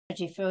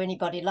for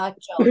anybody like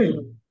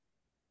John.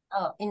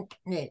 Oh,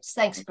 yes.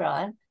 Thanks,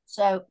 Brian.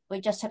 So we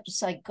just have to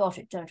say got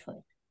it, don't we?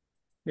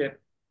 Yeah.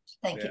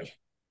 Thank you.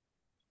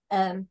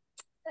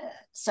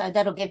 So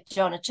that'll give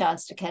John a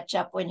chance to catch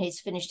up when he's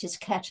finished his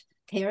cat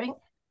hearing.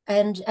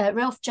 And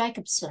Ralph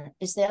Jacobson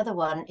is the other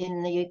one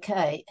in the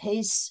UK.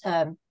 He's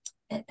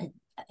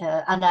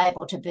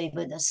unable to be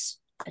with us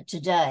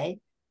today,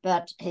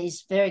 but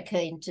he's very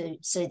keen to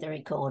see the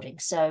recording.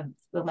 So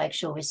we'll make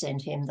sure we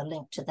send him the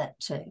link to that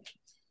too.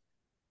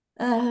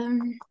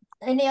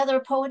 Any other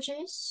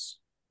apologies?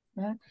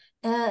 No.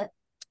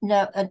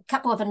 No, a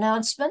couple of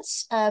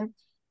announcements.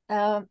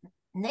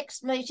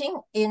 Next meeting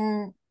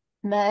in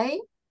May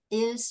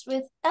is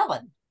with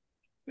Alan.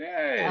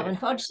 Yay. Alan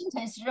Hodgson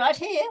is right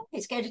here.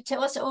 He's going to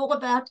tell us all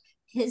about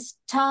his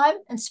time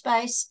and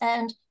space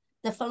and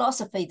the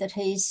philosophy that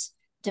he's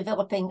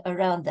developing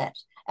around that.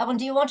 Alan,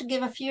 do you want to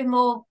give a few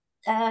more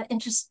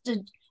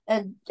interested,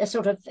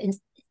 sort of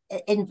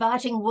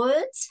inviting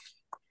words?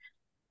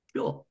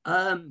 Sure.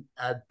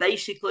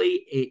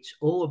 Basically, it's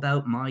all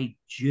about my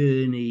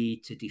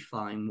journey to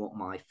define what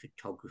my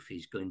photography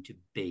is going to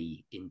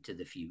be into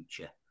the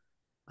future.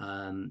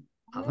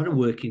 I've had a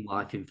working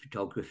life in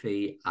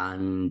photography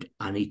and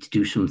I need to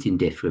do something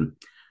different.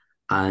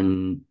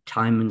 And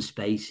time and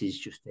space is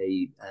just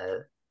a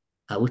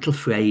little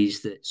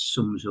phrase that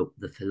sums up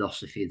the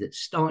philosophy that's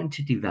starting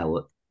to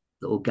develop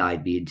that will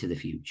guide me into the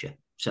future.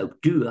 So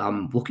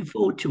I'm looking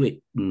forward to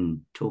it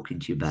and talking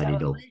to you about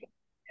it all.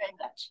 Very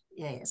much,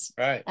 yes.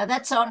 Right. Now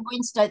that's on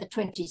Wednesday, the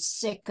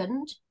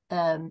 22nd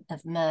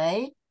of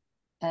May.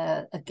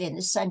 Again,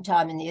 the same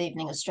time in the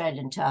evening,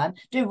 Australian time.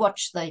 Do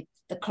watch the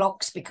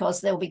clocks because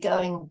they'll be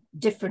going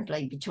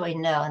differently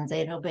between now and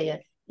then. It'll be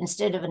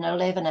instead of an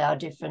 11-hour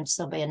difference,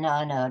 there'll be a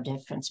 9-hour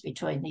difference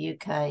between the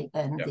UK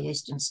and the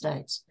Eastern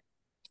States.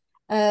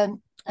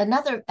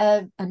 Another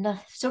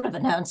sort of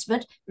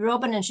announcement,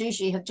 Robin and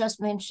Gigi have just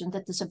mentioned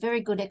that there's a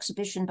very good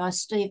exhibition by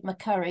Steve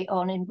McCurry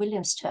on in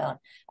Williamstown.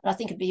 And I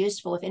think it'd be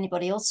useful if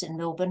anybody else in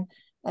Melbourne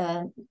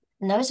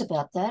knows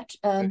about that.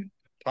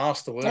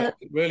 Pass the word.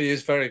 It really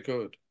is very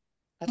good.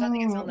 I don't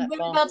think it's on that.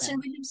 Whereabouts in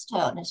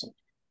Williamstown, is it?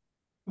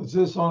 Is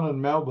this on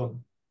in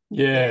Melbourne?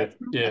 Yeah.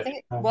 I think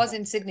it was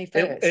in Sydney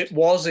first. It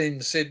was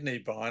in Sydney,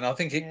 Brian. I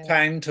think it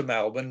came to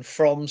Melbourne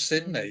from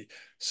Sydney.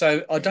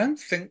 So I don't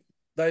think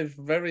they've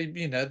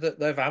that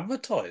they've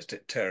advertised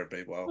it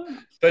terribly well.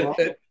 But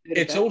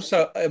it's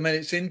also, I mean,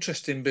 it's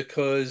interesting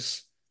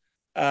because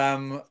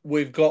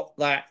we've got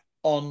that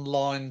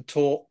online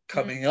talk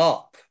coming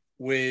up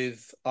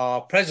with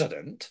our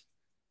president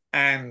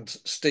and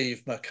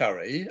Steve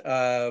McCurry,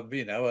 a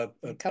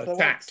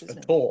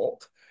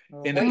talk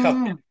in a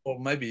couple, or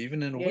maybe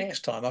even in a week's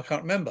time. I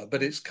can't remember,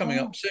 but it's coming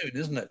up soon,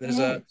 isn't it?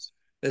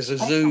 There's a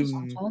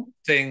Zoom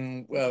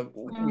thing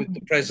with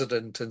the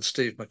president and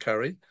Steve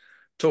McCurry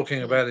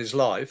talking about his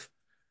life.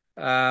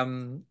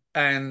 And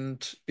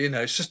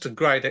it's just a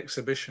great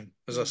exhibition.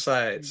 As I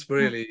say,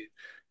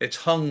 it's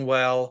hung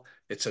well.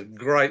 It's a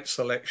great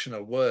selection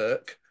of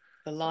work.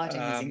 The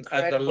lighting is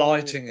incredible. And the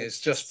lighting is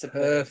just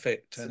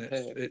perfect,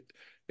 and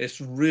it's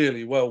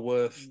really well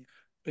worth.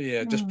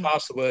 Just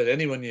pass the word.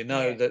 Anyone you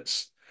know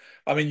that's.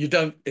 I mean, you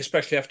don't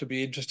especially have to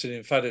be interested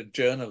in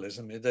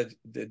photojournalism.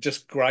 They're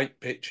just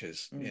great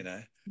pictures, I mean,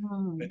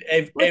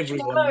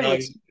 everyone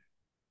knows.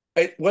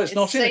 It's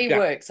not in a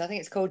gallery. I think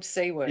it's called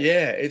Seaworks.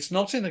 Yeah, it's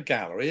not in a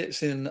gallery.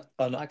 It's in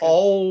an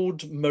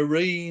old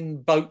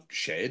marine boat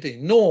shed,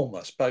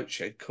 enormous boat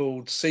shed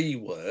called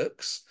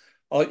Seaworks.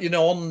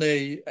 On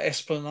the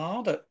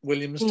Esplanade at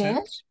Williamstown.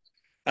 Yes.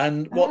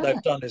 And what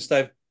they've done is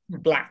they've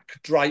black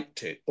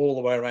draped it all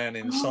the way around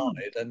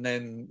inside, and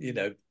then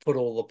put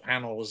all the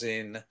panels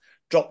in,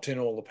 dropped in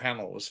all the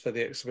panels for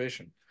the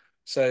exhibition.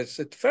 So it's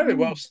very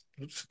well.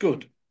 It's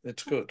good.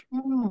 It's good.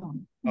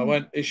 I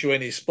won't issue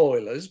any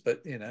spoilers,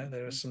 but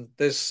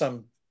there's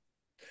some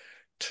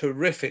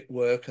terrific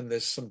work, and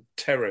there's some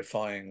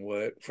terrifying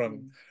work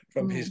from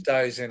his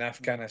days in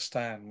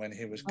Afghanistan when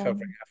he was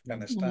covering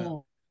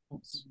Afghanistan.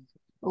 Yes.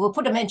 We'll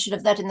put a mention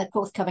of that in the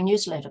forthcoming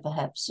newsletter,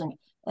 perhaps. And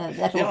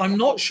I'm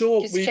not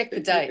sure. Just check the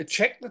date.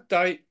 Check the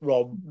date,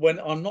 Rob. When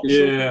I'm not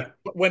sure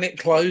when it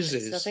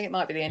closes. So I think it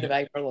might be the end of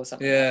April or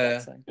something.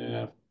 Yeah. Like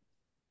that,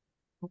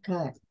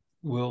 Okay.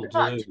 Will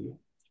do.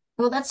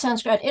 Well, that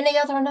sounds great. Any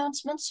other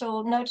announcements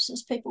or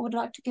notices people would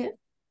like to give?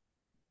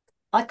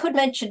 I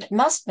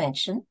must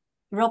mention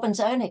Robin's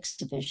own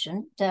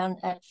exhibition down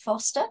at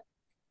Foster.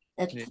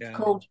 It's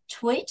called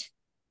Tweet.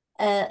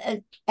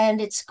 And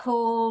it's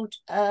called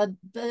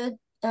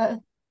Flights.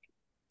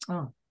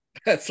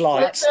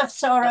 Birds of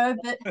Sorrow,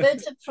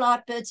 Birds of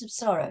Flight, Birds of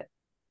Sorrow.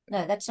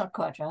 No, that's not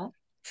quite right.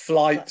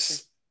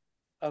 Flights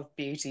of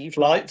Beauty.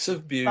 Flights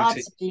of Beauty.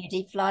 Flights of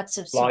Beauty, Flights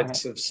of Sorrow.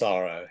 Flights of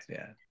Sorrow,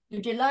 yeah.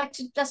 Would you like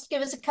to just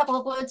give us a couple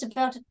of words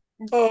about it?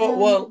 Oh,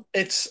 well,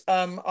 it's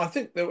I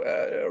think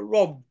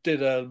Rob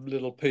did a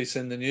little piece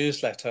in the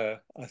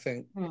newsletter, I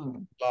think,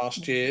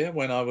 last year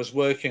when I was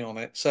working on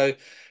it. So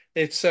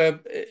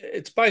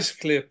it's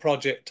basically a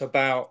project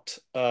about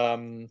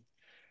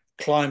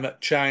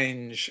climate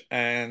change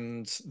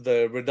and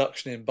the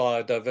reduction in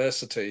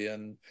biodiversity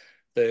and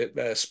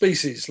the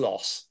species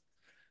loss.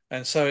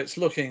 And so it's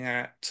looking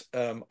at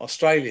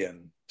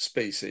Australian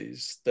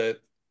species that,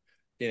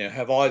 you know,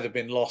 have either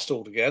been lost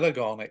altogether,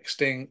 gone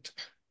extinct,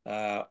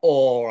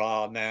 or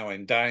are now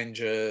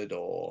endangered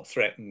or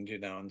threatened, you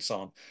know, and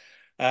so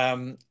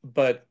on.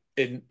 But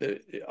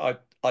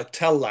I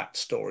tell that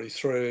story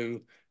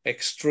through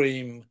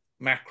extreme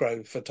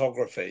macro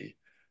photography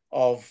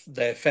of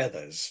their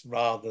feathers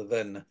rather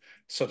than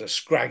sort of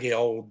scraggy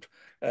old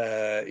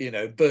you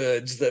know,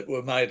 birds that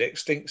were made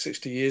extinct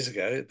 60 years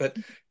ago. But,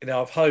 you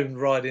know, I've honed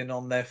right in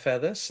on their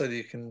feathers so that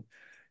you can,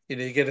 you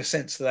know, you get a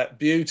sense of that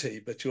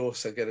beauty, but you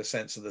also get a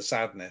sense of the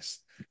sadness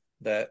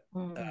that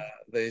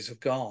these have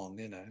gone,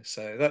 you know.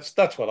 So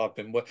that's what I've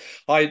been.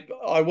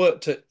 I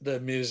worked at the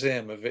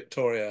Museum of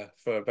Victoria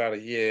for about a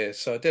year,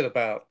 so I did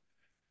about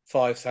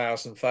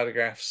 5,000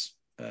 photographs,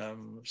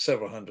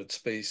 several hundred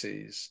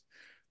species,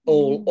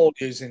 all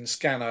using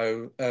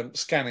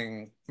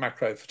scanning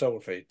macro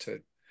photography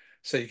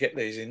so you get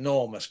these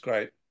enormous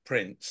great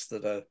prints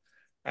that are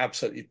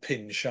absolutely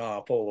pin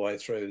sharp all the way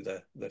through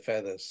the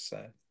feathers.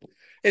 So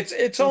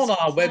it's on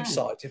our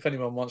website if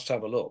anyone wants to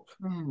have a look.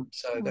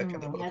 So they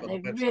can have a look on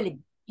the website. Really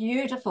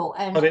beautiful,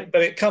 and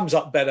but it comes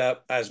up better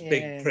as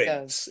big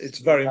prints. It's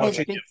very much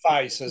in your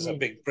face as a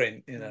big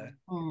print, you know.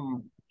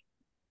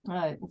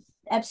 Oh,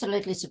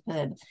 absolutely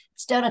superb.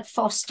 It's down at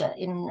Foster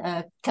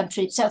in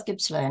country South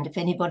Gippsland, if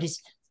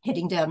anybody's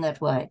heading down that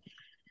way.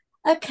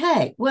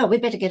 Okay, well, we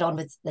better get on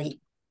with the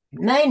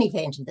main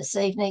event of this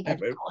evening.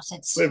 And of course,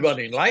 we're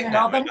running late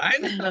now, Robin,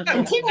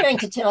 continuing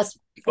to tell us.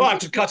 We'll have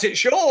to cut it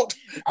short.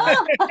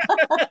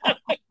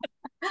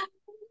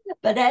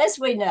 But as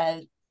we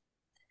know,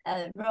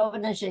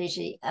 Robin and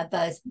Gigi are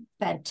both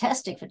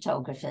fantastic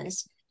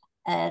photographers.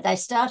 They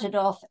started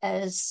off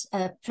as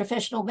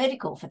professional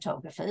medical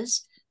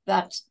photographers,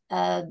 but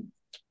I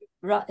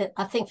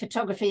think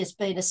photography has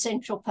been a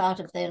central part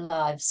of their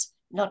lives,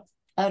 not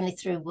only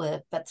through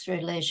work, but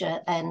through leisure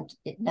and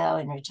now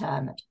in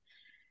retirement.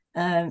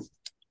 As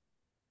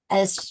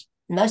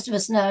most of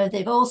us know,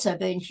 they've also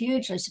been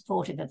hugely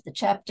supportive of the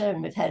chapter,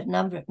 and we've had a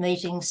number of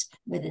meetings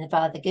with them,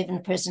 either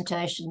given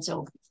presentations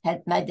or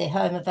had made their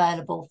home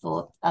available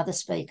for other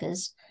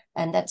speakers,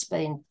 and that's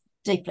been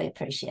deeply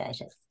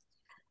appreciated.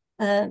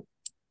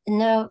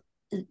 Now,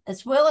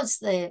 as well as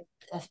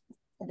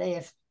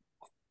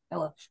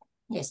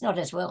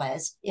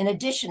in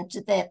addition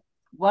to their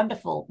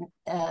wonderful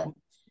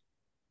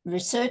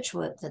research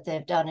work that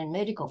they've done in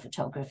medical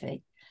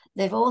photography,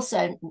 they've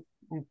also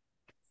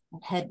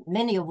had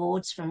many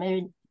awards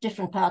from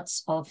different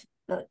parts of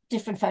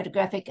different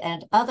photographic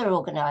and other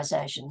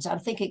organisations. I'm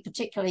thinking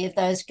particularly of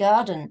those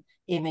garden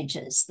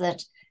images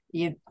that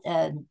it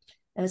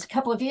was a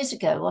couple of years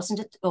ago, wasn't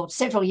it? Or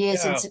several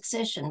years in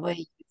succession, where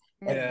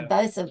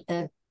both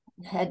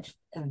had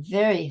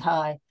very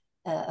high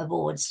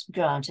awards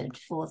granted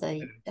for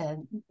the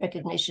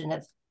recognition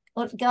of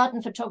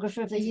Garden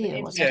Photographer of the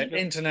Year.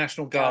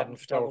 International Garden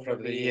Photographer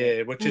of the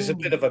Year, which is a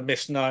bit of a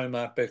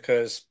misnomer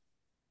because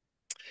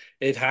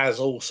it has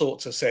all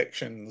sorts of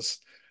sections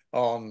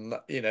on,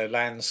 you know,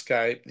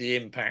 landscape, the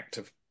impact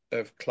of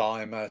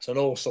climate, and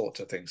all sorts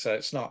of things. So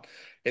it's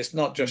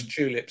not just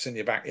tulips in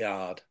your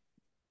backyard.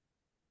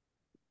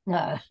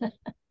 No,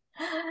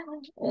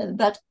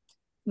 but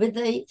with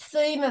the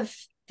theme of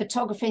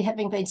photography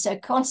having been so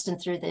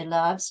constant through their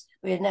lives,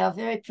 we are now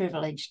very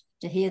privileged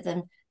to hear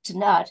them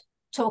tonight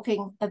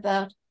talking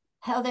about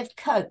how they've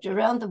coped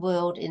around the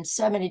world in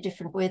so many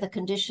different weather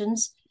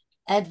conditions,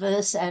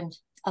 adverse and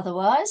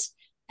otherwise,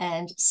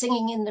 and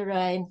singing in the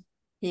rain.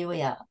 Here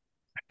we are.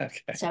 Okay.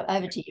 So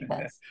over to you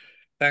both.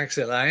 Thanks,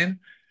 Elaine.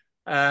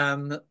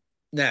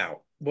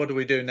 Now, what do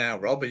we do now,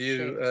 Rob? Are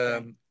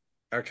you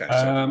okay?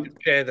 So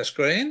share the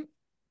screen.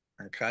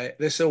 Okay,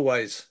 this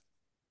always.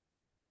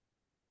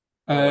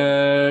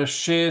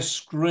 Share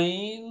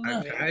screen.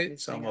 Okay,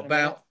 so I'm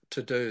about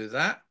to do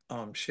that.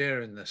 I'm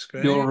sharing the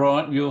screen. You're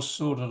right. You're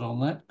sorted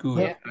on that. Good.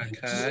 Yep.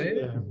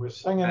 Okay. Yeah, we're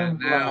singing. And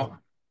now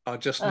I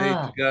just need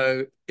to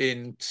go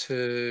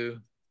into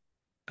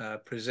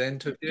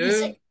presenter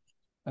view.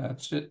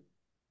 That's it.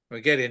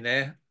 We're getting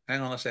there.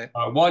 Hang on a sec.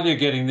 While you're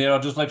getting there, I'll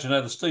just let you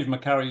know that Steve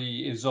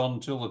McCurry is on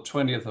till the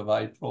 20th of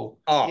April.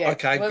 Oh,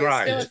 okay, well,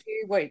 great. It's still a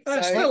few weeks,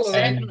 so still it's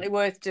definitely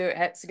worth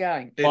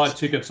going. Buy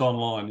tickets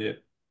online,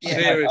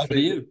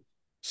 Seriously,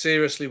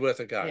 seriously worth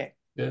a go.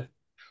 Yeah.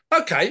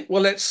 Okay,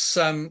 well let's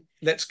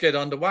get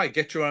underway.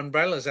 Get your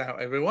umbrellas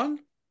out, everyone.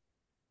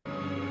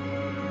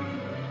 I'm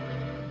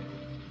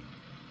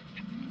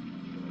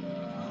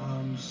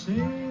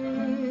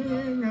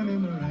singing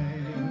in the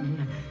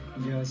rain,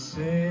 just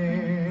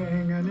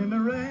singing in the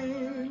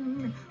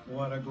rain.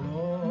 What a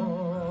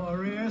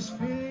glorious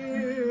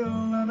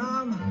feeling,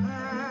 I'm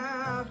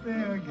happy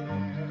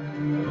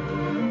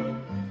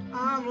again.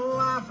 I'm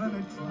laughing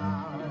at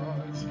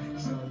clouds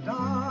so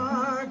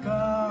dark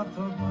up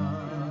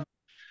above.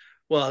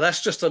 Well,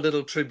 that's just a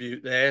little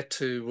tribute there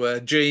to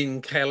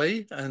Gene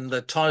Kelly and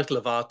the title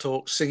of our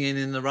talk, Singing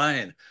in the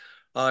Rain.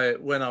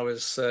 when I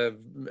was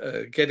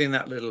getting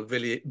that little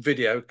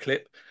video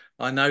clip,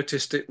 I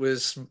noticed it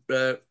was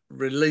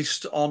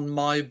released on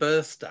my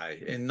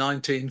birthday in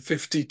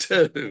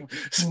 1952.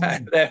 So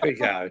there we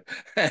go.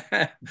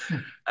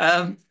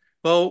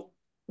 Well,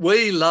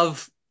 we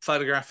love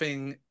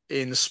photographing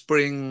in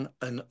spring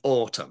and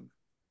autumn.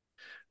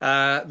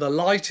 The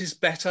light is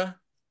better.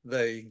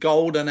 The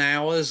golden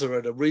hours are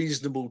at a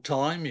reasonable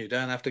time. You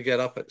don't have to get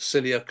up at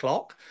silly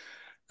o'clock.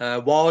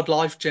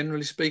 Wildlife,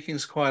 generally speaking,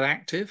 is quite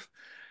active,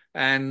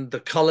 and the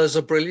colours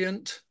are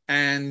brilliant.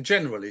 And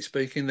generally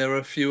speaking, there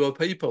are fewer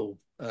people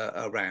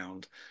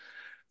around.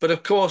 But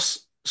of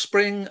course,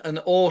 spring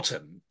and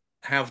autumn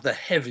have the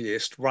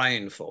heaviest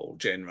rainfall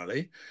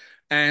generally,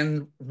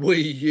 and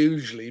we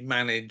usually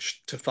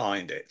manage to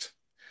find it.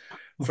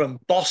 From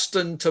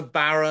Boston to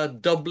Barra,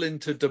 Dublin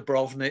to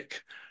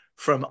Dubrovnik,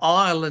 from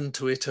Ireland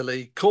to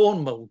Italy,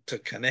 Cornwall to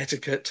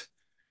Connecticut,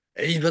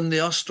 even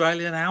the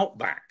Australian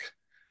outback,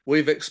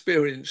 we've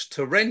experienced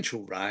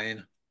torrential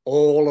rain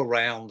all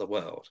around the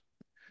world.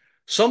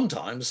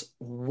 Sometimes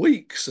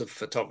weeks of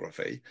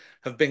photography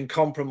have been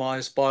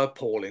compromised by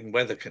appalling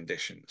weather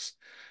conditions.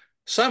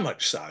 So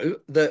much so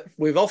that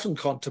we've often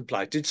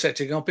contemplated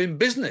setting up in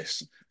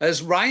business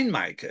as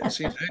rainmakers.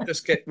 You know,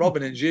 just get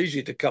Robin and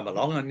Gigi to come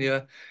along, and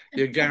you're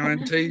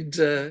guaranteed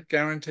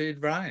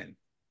rain.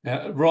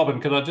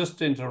 Robin, can I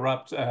just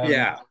interrupt?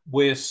 Yeah.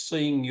 We're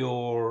seeing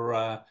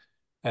your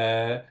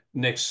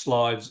next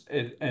slides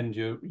and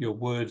your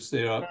words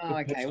there. Oh,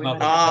 okay. We Another-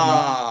 might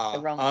have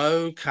the wrong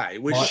Okay.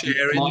 We're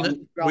sharing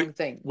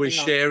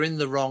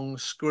the wrong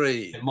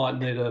screen. It might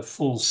need a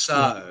full screen.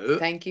 So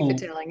thank you for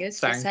telling us.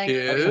 thank Just hang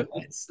you.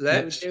 on.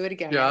 Let's do it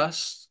again.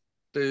 Just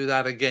do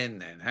that again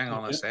then. Hang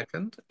on a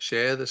second.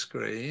 Share the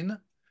screen.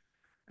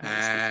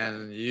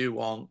 And you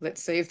want.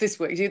 Let's see if this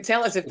works. You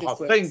tell us if this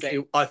works.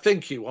 I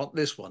think you want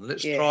this one.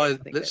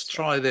 Let's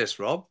try this,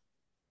 Rob.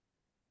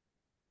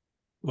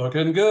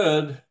 Looking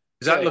good.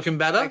 Is that looking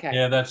better? Okay.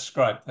 Yeah, that's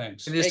great.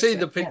 Thanks. Can you see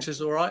the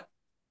pictures all right?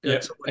 Yeah,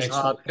 it's always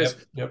hard because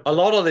yep. a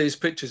lot of these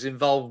pictures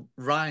involve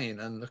rain,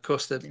 and of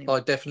course,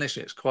 by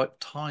definition, it's quite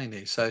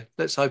tiny. So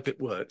let's hope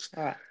it works.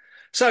 All right.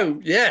 So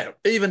yeah,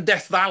 even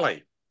Death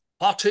Valley,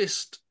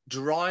 hottest,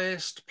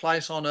 driest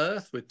place on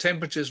Earth, with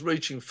temperatures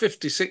reaching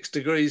 56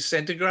 degrees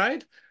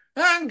centigrade.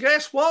 And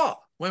guess what?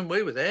 When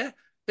we were there,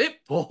 it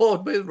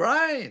poured with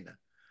rain.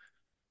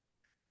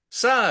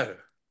 So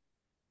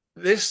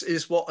this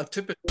is what a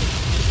typical.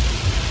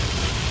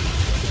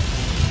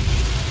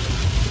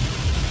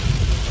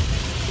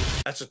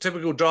 That's a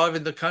typical drive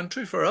in the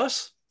country for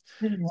us.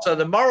 So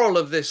the moral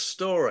of this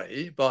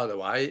story, by the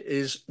way,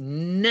 is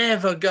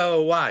never go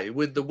away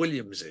with the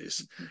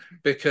Williamses,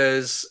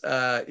 because,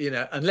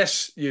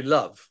 unless you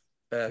love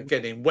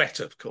getting wet,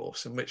 of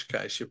course, in which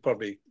case you're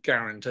probably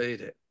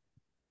guaranteed it.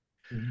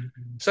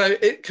 So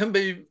it can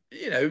be,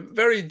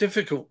 very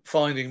difficult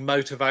finding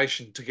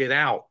motivation to get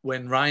out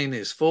when rain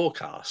is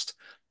forecast.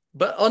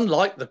 But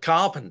unlike the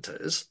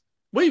carpenters,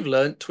 we've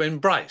learnt to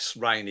embrace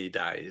rainy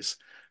days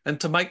and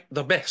to make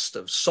the best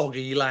of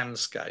soggy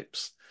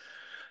landscapes.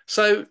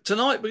 So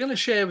tonight we're going to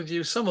share with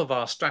you some of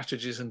our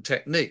strategies and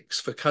techniques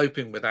for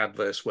coping with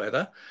adverse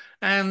weather,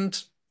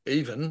 and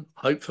even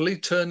hopefully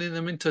turning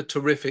them into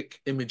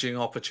terrific imaging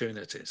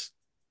opportunities.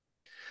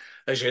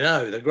 As you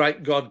know, the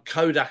great god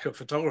Kodak of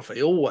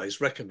photography always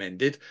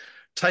recommended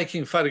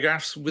taking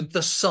photographs with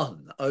the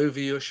sun over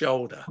your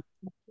shoulder.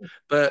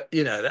 But,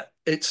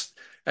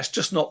 that's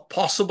just not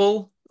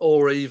possible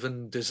or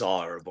even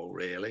desirable,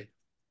 really.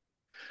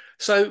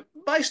 So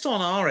based on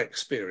our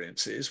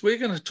experiences, we're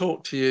going to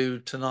talk to you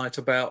tonight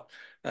about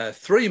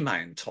three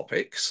main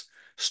topics: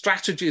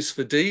 strategies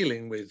for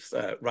dealing with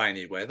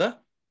rainy weather,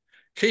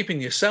 keeping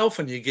yourself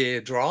and your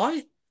gear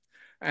dry,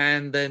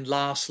 and then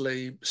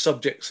lastly,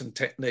 subjects and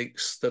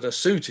techniques that are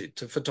suited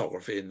to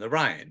photography in the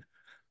rain.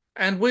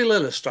 And we'll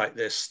illustrate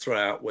this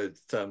throughout with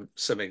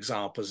some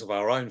examples of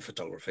our own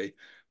photography,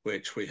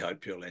 which we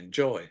hope you'll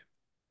enjoy.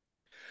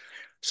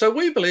 So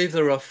we believe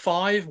there are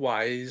 5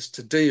 ways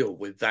to deal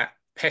with that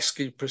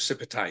pesky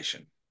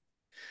precipitation.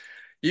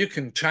 You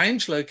can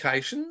change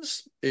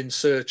locations in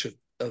search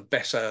of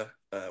better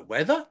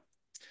weather.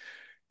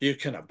 You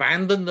can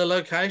abandon the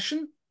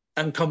location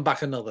and come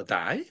back another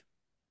day.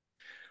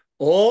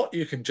 Or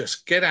you can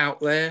just get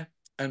out there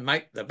and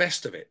make the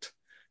best of it,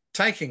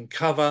 taking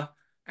cover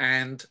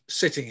and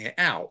sitting it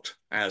out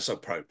as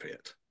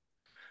appropriate.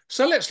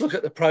 So let's look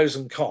at the pros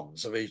and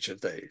cons of each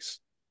of these.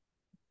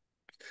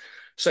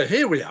 So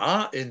here we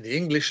are in the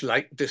English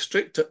Lake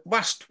District at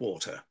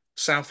Wastwater,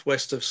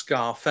 southwest of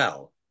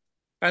Scafell.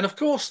 And of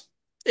course,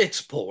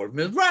 it's pouring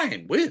with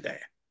rain. We're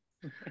there.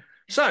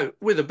 So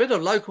with a bit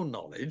of local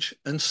knowledge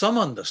and some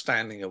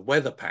understanding of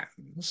weather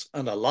patterns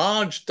and a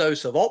large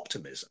dose of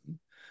optimism,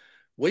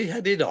 we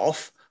headed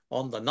off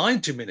on the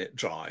 90-minute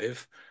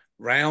drive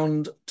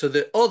round to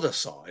the other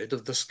side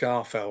of the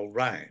Scafell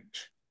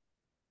Range,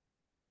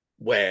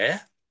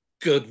 where,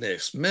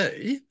 goodness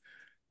me,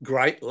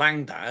 Great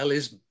Langdale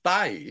is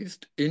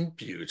bathed in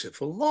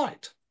beautiful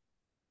light.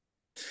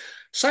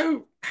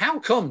 So how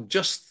come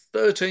just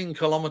 13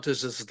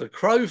 kilometres as the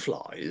crow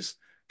flies,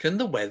 can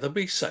the weather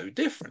be so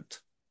different?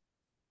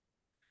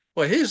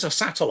 Well, here's a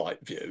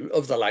satellite view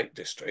of the Lake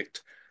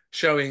District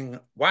showing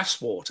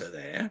Wastwater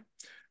there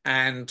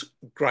and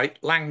Great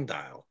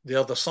Langdale, the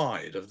other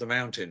side of the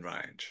mountain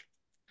range.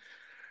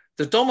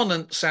 The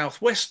dominant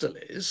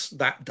southwesterlies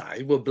that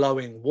day were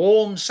blowing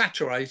warm,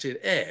 saturated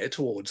air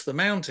towards the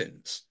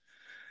mountains.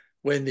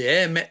 When the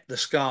air met the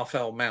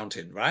Scafell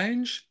mountain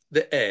range,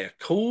 the air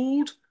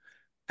cooled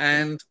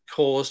and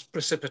caused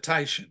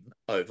precipitation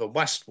over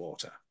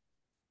Wastwater.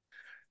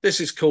 This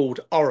is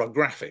called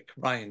orographic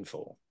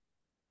rainfall.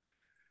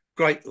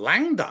 Great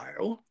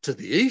Langdale to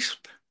the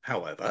east,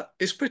 however,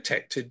 is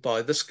protected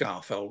by the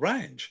Scafell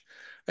Range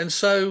and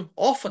so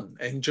often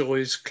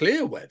enjoys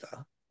clear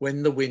weather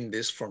when the wind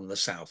is from the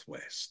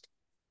southwest.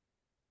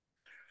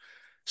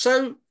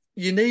 So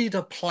you need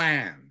a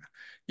plan.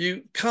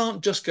 You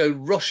can't just go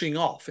rushing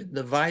off in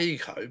the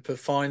vague hope of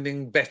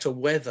finding better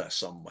weather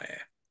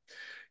somewhere.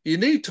 You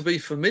need to be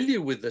familiar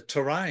with the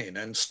terrain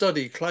and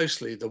study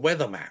closely the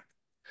weather map,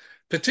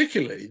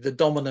 particularly the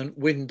dominant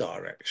wind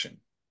direction.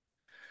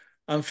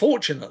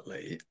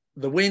 Unfortunately,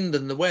 the wind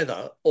and the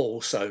weather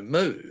also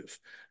move,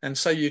 and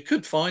so you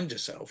could find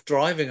yourself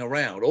driving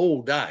around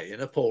all day in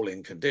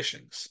appalling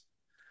conditions.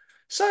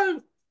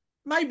 So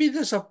maybe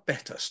there's a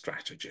better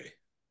strategy.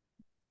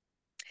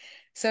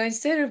 So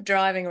instead of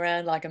driving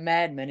around like a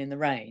madman in the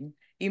rain,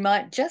 you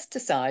might just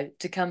decide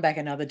to come back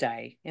another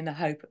day in the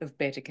hope of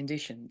better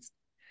conditions.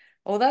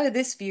 Although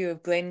this view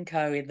of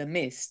Glencoe in the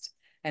mist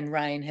and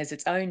rain has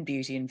its own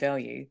beauty and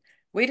value,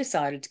 we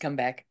decided to come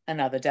back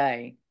another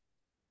day.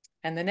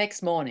 And the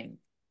next morning,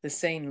 the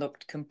scene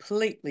looked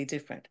completely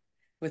different,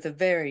 with a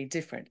very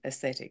different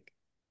aesthetic.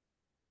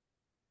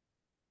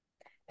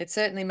 It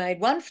certainly made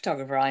one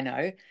photographer I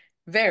know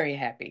very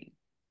happy.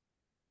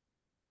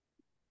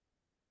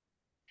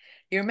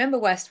 You remember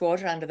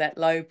Wastwater under that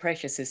low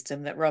pressure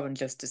system that Robin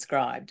just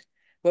described?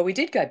 Well, we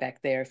did go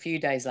back there a few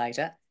days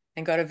later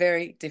and got a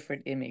very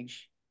different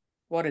image.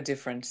 What a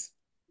difference.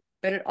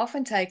 But it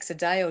often takes a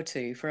day or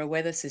two for a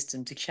weather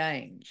system to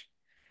change.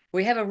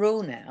 We have a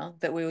rule now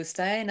that we will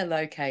stay in a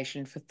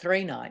location for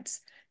 3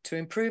 nights to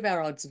improve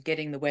our odds of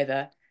getting the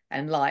weather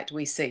and light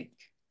we seek.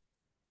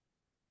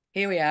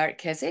 Here we are at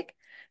Keswick,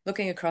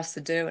 looking across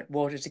the Derwent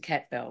Water to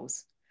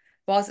Catbells.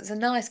 Whilst it's a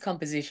nice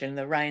composition,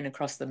 the rain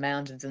across the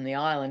mountains and the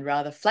island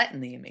rather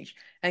flatten the image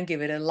and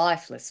give it a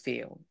lifeless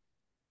feel.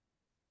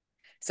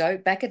 So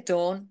back at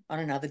dawn on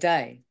another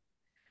day.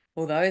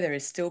 Although there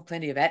is still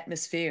plenty of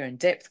atmosphere and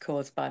depth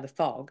caused by the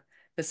fog,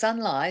 the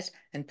sunlight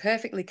and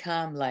perfectly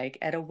calm lake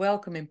add a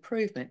welcome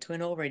improvement to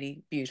an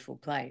already beautiful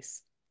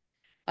place.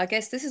 I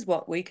guess this is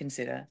what we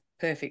consider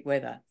perfect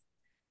weather.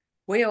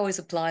 We always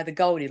apply the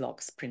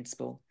Goldilocks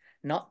principle.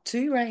 Not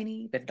too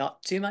rainy, but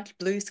not too much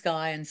blue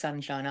sky and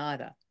sunshine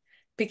either.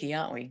 Picky,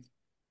 aren't we?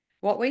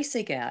 What we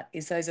seek out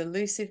is those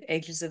elusive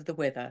edges of the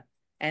weather,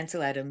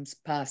 Ansel Adams'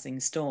 passing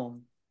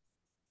storm.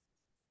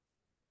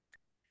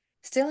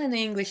 Still in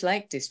the English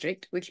Lake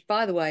District, which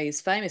by the way is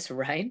famous for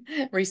rain,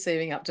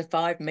 receiving up to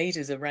 5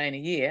 metres of rain a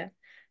year,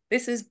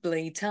 this is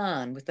Blee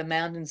Tarn with the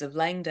mountains of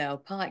Langdale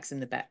Pikes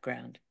in the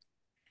background.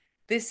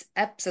 This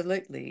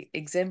absolutely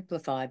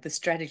exemplified the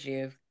strategy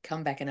of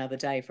come back another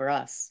day for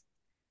us.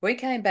 We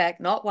came back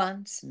not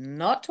once,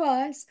 not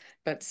twice,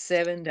 but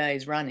 7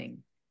 days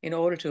running in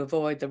order to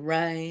avoid the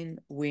rain,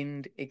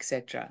 wind,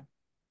 etc.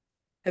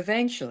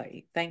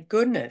 Eventually, thank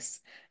goodness,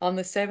 on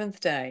the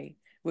 7th day,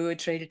 we were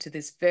treated to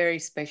this very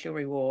special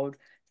reward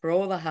for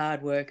all the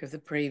hard work of the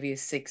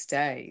previous 6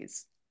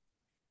 days.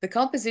 The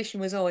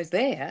composition was always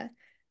there,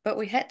 but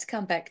we had to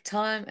come back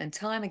time and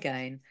time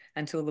again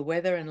until the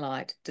weather and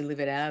light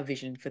delivered our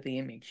vision for the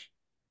image.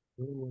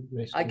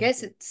 I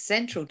guess it's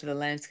central to the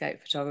landscape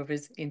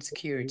photographer's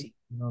insecurity.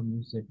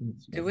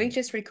 Do we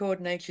just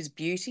record nature's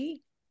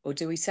beauty, or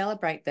do we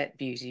celebrate that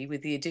beauty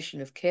with the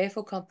addition of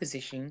careful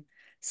composition,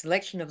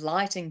 selection of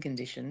lighting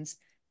conditions,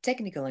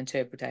 technical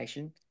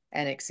interpretation,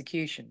 and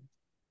execution?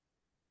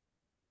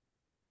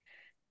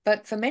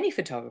 But for many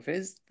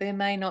photographers, there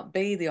may not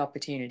be the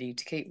opportunity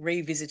to keep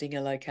revisiting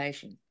a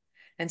location.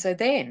 And so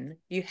then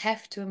you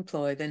have to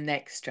employ the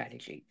next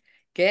strategy.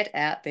 Get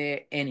out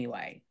there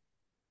anyway.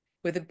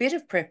 With a bit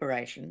of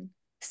preparation,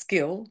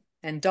 skill,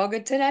 and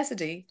dogged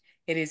tenacity,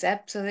 it is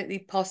absolutely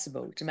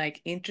possible to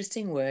make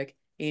interesting work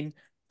in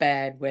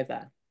bad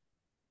weather.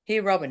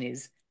 Here Robin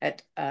is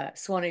at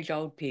Swanage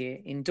Old Pier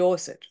in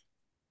Dorset,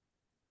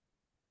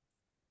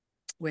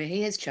 where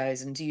he has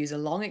chosen to use a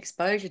long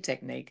exposure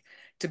technique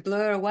to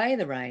blur away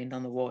the rain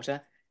on the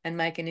water and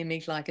make an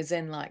image like a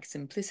Zen-like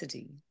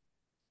simplicity.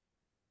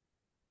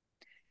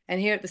 And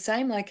here at the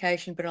same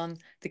location, but on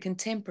the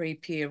contemporary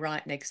pier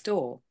right next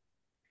door.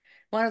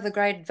 One of the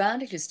great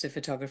advantages to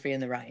photography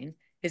in the rain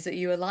is that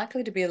you are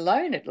likely to be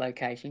alone at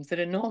locations that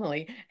are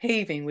normally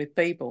heaving with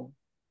people.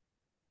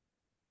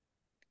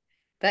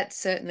 That's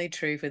certainly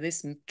true for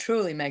this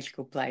truly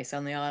magical place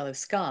on the Isle of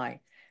Skye,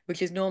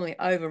 which is normally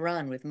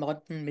overrun with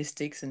modern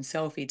mystics and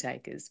selfie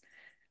takers.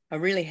 A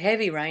really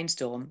heavy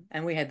rainstorm,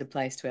 and we had the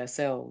place to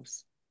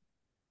ourselves.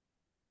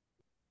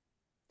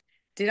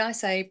 Did I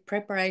say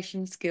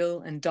preparation,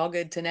 skill, and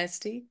dogged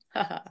tenacity?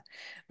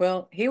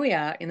 Well, here we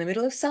are in the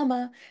middle of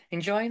summer,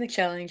 enjoying the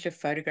challenge of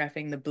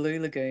photographing the Blue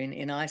Lagoon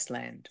in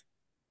Iceland.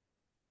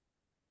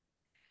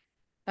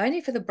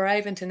 Only for the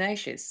brave and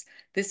tenacious,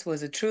 this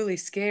was a truly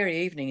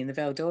scary evening in the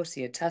Val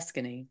d'Orcia,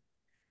 Tuscany.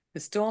 The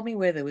stormy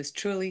weather was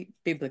truly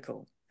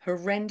biblical.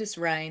 Horrendous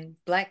rain,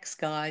 black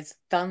skies,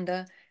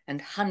 thunder, and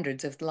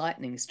hundreds of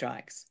lightning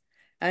strikes.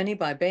 Only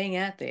by being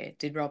out there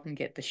did Robin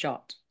get the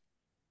shot.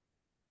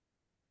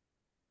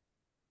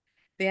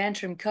 The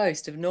Antrim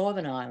coast of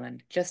Northern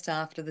Ireland, just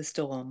after the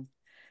storm.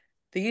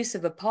 The use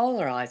of a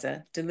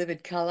polarizer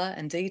delivered colour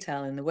and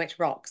detail in the wet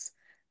rocks,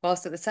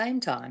 whilst at the same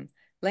time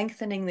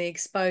lengthening the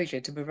exposure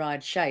to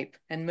provide shape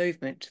and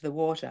movement to the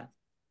water.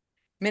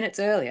 Minutes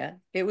earlier,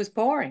 it was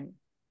pouring.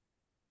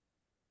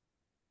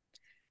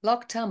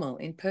 Loch Tummel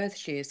in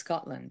Perthshire,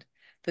 Scotland,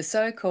 the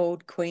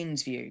so-called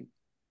Queen's View.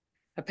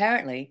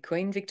 Apparently,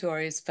 Queen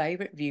Victoria's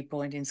favourite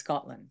viewpoint in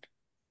Scotland.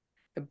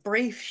 The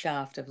brief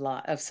shaft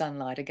of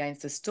sunlight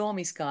against the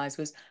stormy skies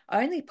was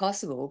only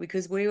possible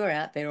because we were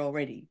out there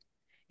already.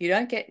 You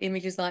don't get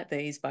images like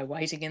these by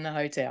waiting in the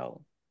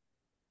hotel.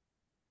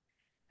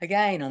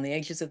 Again, on the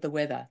edges of the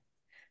weather,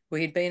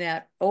 we had been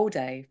out all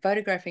day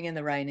photographing in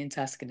the rain in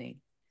Tuscany.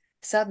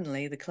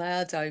 Suddenly, the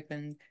clouds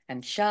opened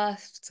and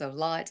shafts of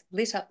light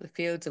lit up the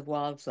fields of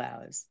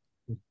wildflowers.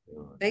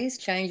 These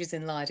changes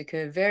in light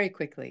occur very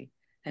quickly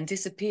and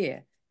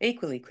disappear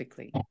equally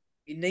quickly.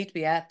 You need to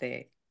be out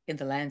there in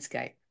the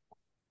landscape.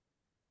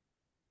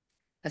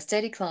 A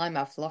steady climb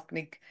up Loch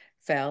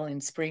Fell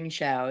in spring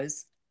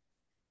showers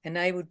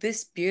enabled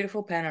this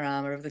beautiful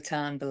panorama of the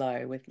Tarn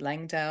below, with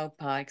Langdale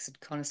Pikes and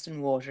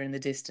Coniston Water in the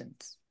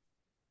distance.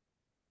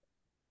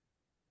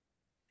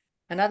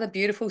 Another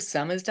beautiful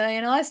summer's day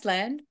in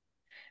Iceland.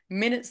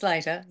 Minutes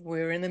later, we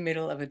were in the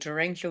middle of a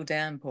torrential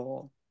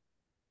downpour.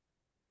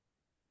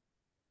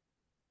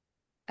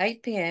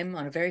 8 p.m.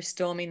 on a very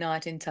stormy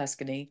night in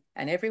Tuscany,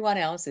 and everyone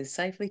else is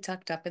safely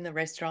tucked up in the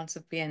restaurants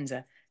of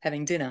Pienza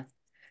having dinner.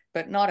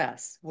 But not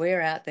us.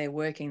 We're out there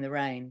working the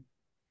rain.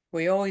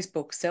 We always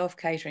book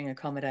self-catering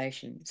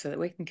accommodation so that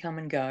we can come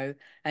and go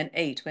and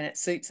eat when it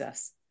suits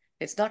us.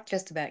 It's not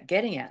just about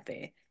getting out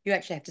there. You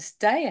actually have to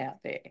stay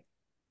out there.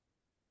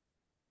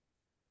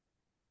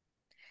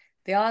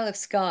 The Isle of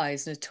Skye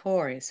is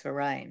notorious for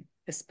rain,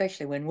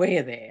 especially when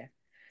we're there.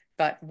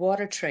 But what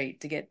a treat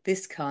to get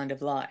this kind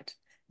of light.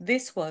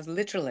 This was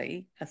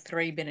literally a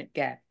 3-minute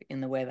gap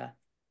in the weather.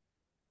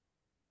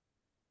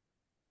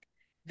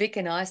 Vic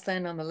in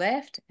Iceland on the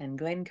left and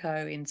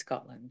Glencoe in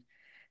Scotland.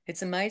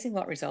 It's amazing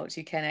what results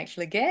you can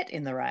actually get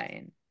in the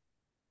rain.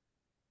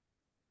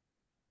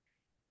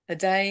 A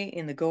day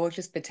in the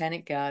gorgeous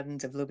botanic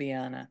gardens of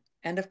Ljubljana,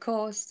 and of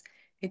course,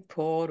 it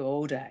poured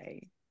all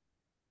day.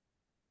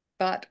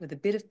 But with a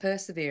bit of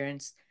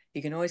perseverance,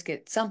 you can always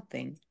get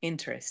something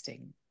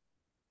interesting.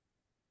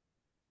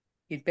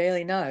 You'd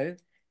barely know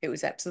it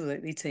was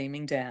absolutely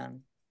teeming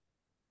down,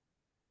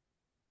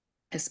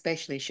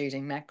 especially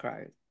shooting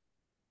macro.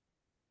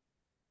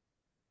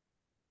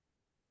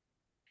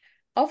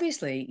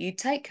 Obviously, you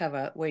take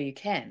cover where you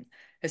can,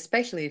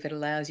 especially if it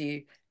allows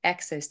you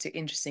access to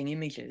interesting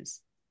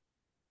images.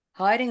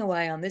 Hiding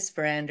away on this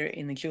veranda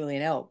in the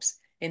Julian Alps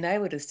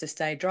enabled us to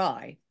stay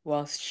dry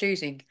whilst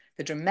shooting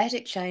the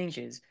dramatic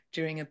changes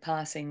during a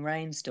passing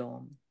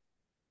rainstorm.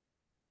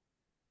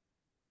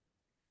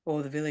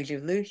 Or the village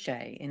of Luce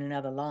in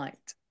another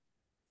light.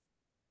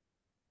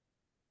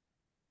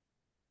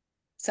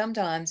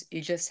 Sometimes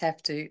you just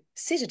have to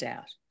sit it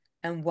out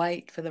and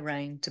wait for the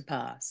rain to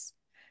pass.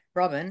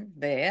 Robin,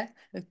 there,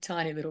 the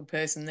tiny little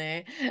person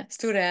there,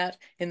 stood out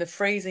in the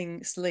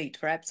freezing sleet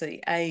for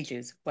absolutely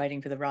ages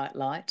waiting for the right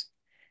light,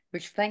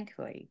 which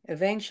thankfully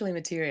eventually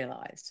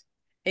materialised.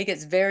 He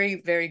gets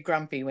very, very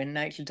grumpy when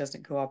nature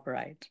doesn't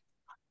cooperate.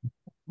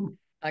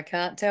 I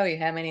can't tell you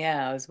how many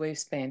hours we've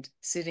spent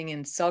sitting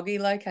in soggy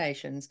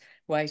locations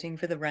waiting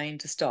for the rain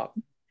to stop.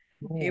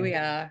 Here we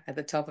are at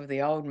the top of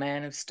the Old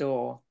Man of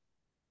Store.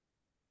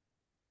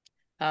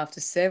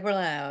 After several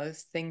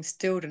hours, things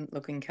still didn't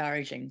look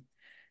encouraging.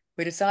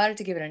 We decided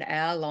to give it an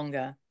hour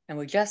longer and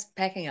were just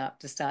packing up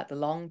to start the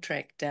long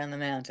trek down the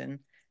mountain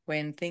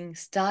when things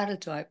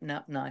started to open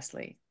up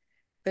nicely.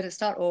 But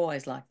it's not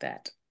always like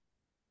that.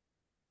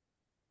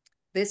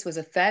 This was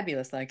a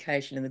fabulous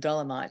location in the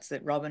Dolomites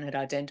that Robin had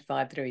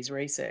identified through his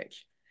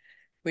research.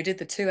 We did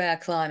the 2-hour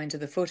climb into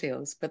the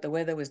foothills, but the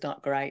weather was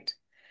not great.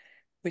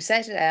 We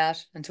sat it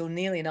out until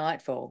nearly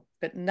nightfall,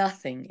 but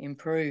nothing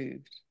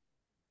improved.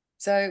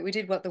 So we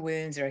did what the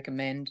winds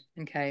recommend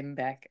and came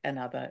back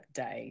another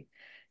day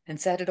and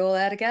sat it all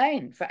out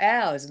again for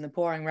hours in the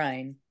pouring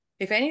rain.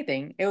 If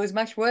anything, it was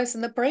much worse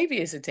than the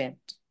previous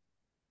attempt.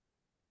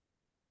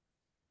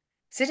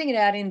 Sitting it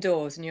out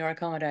indoors in your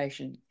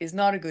accommodation is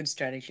not a good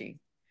strategy.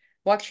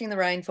 Watching the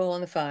rainfall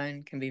on the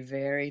phone can be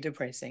very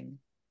depressing.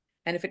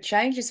 And if it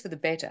changes for the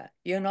better,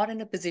 you're not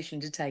in a position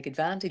to take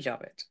advantage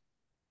of it.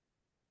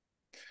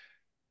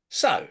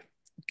 So,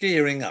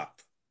 gearing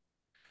up.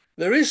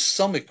 There is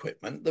some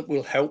equipment that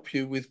will help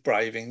you with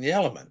braving the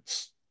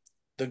elements.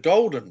 the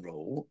golden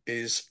rule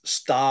is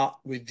start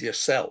with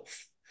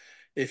yourself.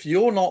 If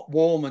you're not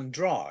warm and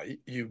dry,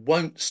 you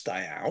won't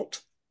stay out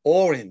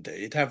or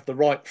indeed have the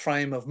right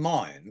frame of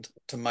mind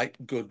to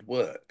make good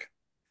work.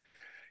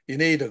 You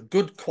need a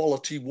good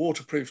quality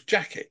waterproof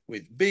jacket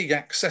with big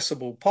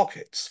accessible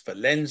pockets for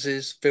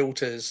lenses,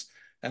 filters,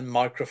 and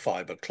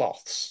microfiber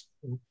cloths.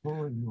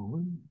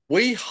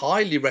 We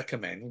highly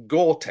recommend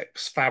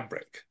Gore-Tex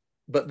fabric,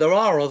 but there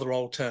are other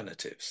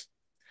alternatives.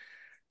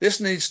 This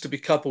needs to be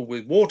coupled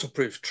with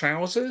waterproof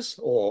trousers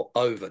or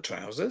over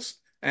trousers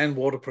and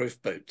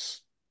waterproof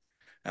boots.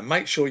 And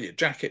make sure your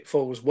jacket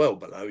falls well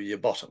below your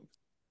bottom.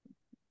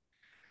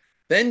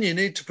 Then you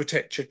need to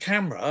protect your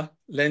camera,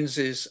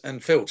 lenses,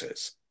 and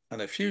filters,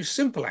 and a few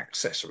simple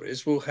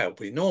accessories will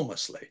help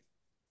enormously.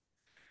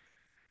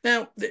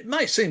 Now, it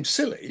may seem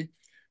silly,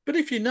 but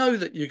if you know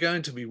that you're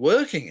going to be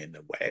working in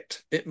the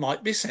wet, it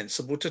might be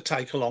sensible to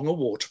take along a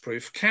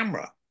waterproof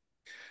camera.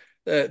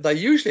 They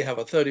usually have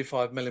a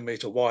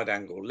 35mm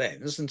wide-angle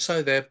lens, and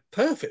so they're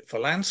perfect for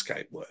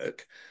landscape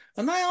work,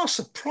 and they are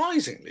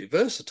surprisingly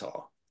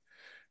versatile.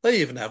 They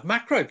even have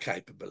macro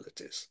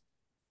capabilities.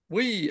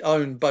 We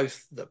own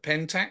both the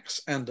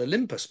Pentax and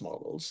Olympus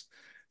models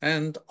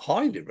and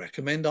highly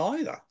recommend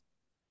either.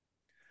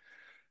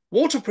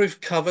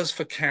 Waterproof covers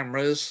for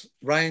cameras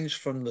range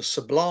from the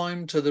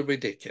sublime to the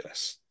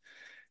ridiculous.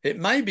 It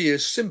may be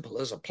as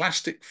simple as a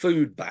plastic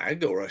food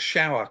bag or a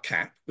shower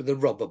cap with a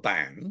rubber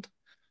band,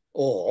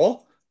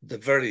 or the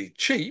very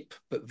cheap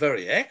but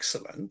very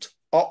excellent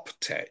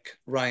Optech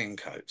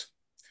raincoat.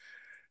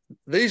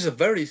 These are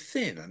very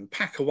thin and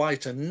pack away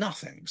to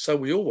nothing, so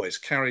we always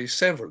carry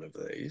several of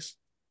these.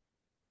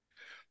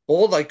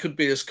 Or they could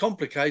be as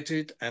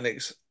complicated and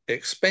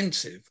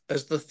expensive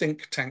as the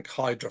think tank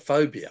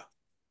hydrophobia,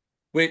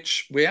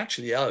 which we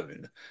actually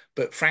own,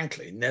 but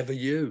frankly never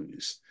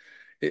use.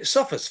 It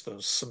suffers from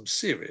some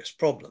serious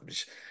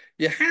problems.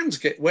 Your hands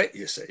get wet,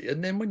 you see,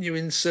 and then when you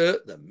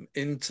insert them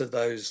into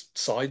those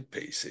side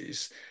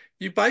pieces,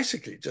 you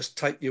basically just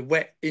take your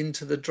wet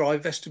into the dry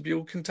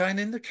vestibule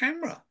containing the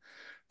camera.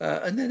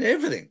 And then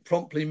everything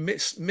promptly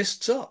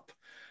mists up.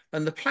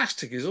 And the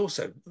plastic is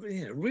also,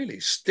 really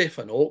stiff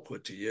and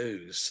awkward to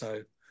use.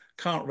 So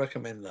can't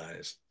recommend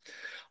those.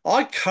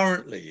 I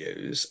currently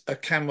use a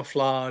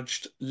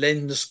camouflaged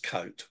lens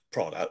coat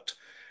product,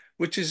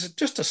 which is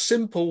just a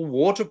simple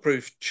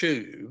waterproof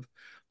tube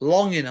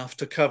long enough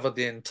to cover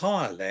the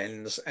entire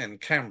lens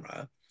and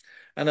camera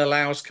and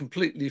allows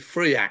completely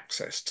free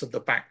access to the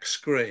back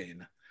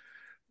screen.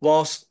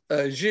 Whilst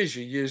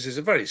Gigi uses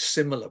a very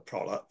similar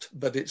product,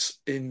 but it's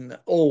in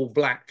all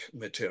black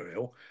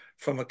material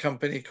from a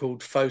company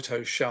called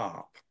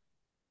Photographic.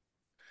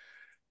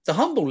 The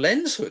humble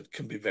lens hood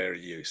can be very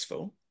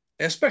useful,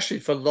 especially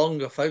for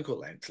longer focal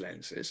length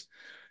lenses.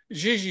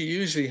 Gigi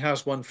usually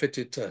has one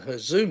fitted to her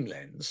zoom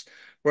lens,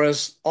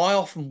 whereas I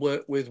often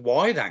work with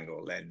wide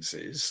angle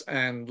lenses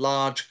and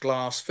large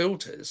glass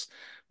filters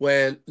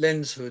where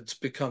lens hoods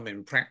become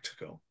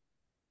impractical.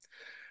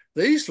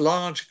 These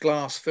large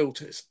glass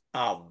filters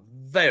are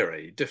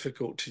very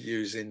difficult to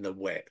use in the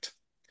wet.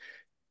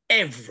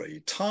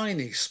 Every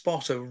tiny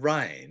spot of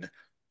rain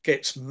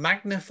gets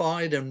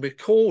magnified and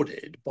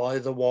recorded by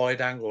the wide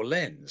angle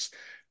lens,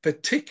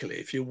 particularly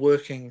if you're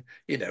working,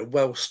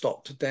 well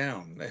stopped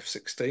down,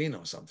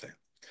 F16 or something.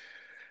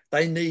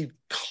 They need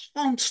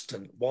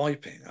constant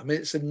wiping. I mean,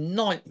 it's a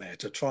nightmare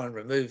to try and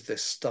remove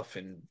this stuff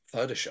in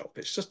Photoshop.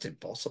 It's just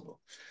impossible.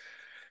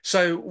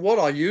 So what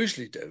I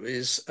usually do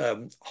is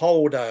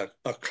hold a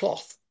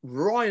cloth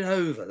right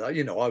over that.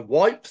 I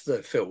wipe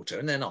the filter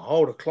and then I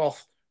hold a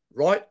cloth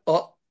right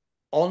up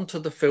onto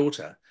the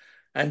filter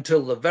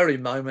until the very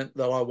moment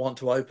that I want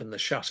to open the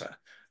shutter.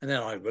 And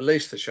then I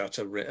release the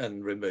shutter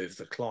and remove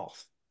the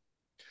cloth.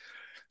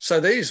 So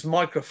these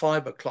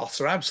microfiber cloths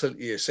are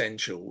absolutely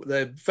essential.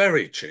 They're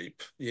very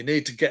cheap. You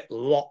need to get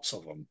lots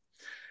of them.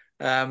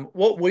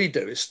 What we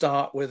do is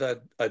start with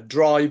a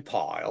dry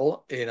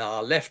pile in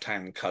our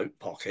left-hand coat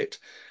pocket,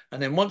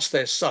 and then once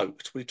they're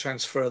soaked, we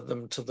transfer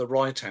them to the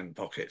right-hand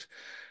pocket,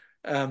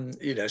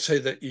 so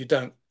that you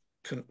don't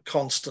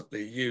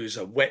constantly use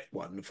a wet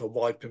one for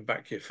wiping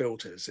back your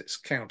filters.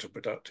 It's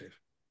counterproductive.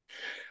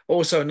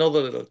 Also,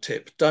 another little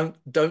tip, don't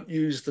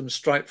use them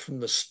straight from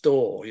the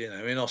store.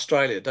 In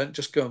Australia, don't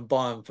just go and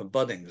buy them from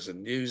Bunnings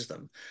and use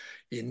them.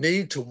 You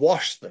need to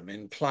wash them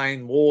in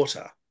plain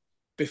water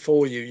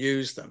before you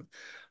use them.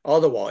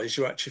 Otherwise,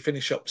 you actually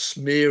finish up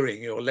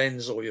smearing your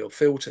lens or your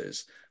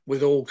filters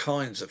with all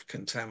kinds of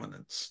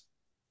contaminants.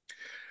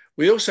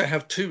 We also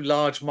have two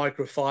large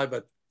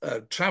microfiber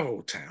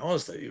travel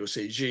towels that you'll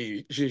see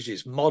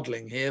Gigi's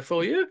modeling here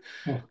for you.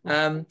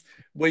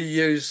 We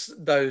use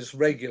those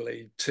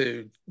regularly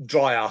to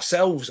dry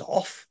ourselves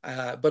off,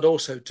 but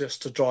also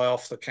just to dry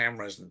off the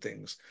cameras and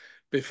things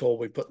before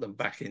we put them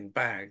back in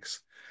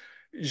bags.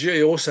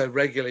 Gigi also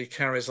regularly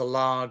carries a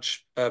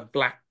large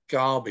black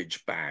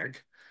garbage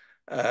bag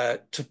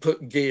to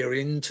put gear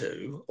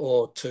into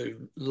or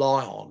to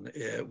lie on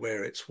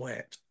where it's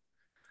wet.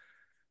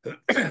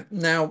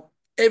 Now,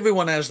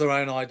 everyone has their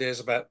own ideas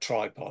about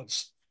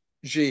tripods.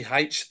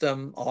 GH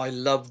them. I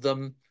love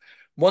them.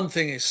 One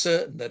thing is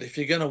certain, that if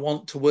you're going to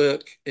want to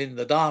work in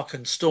the dark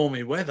and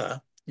stormy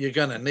weather, you're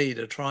going to need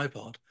a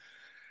tripod.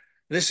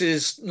 This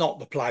is not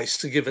the place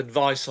to give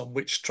advice on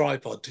which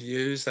tripod to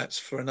use. That's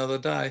for another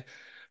day.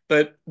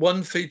 But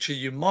one feature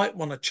you might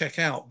want to check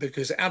out,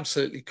 because it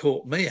absolutely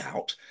caught me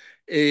out,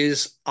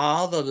 is,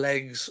 are the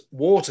legs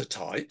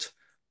watertight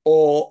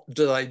or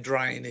do they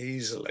drain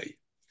easily?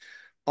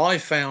 I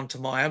found, to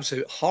my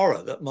absolute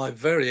horror, that my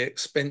very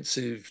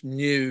expensive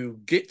new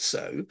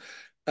Gitzo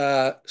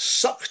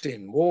sucked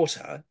in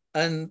water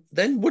and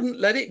then wouldn't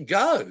let it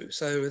go.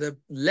 So the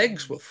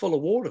legs were full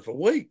of water for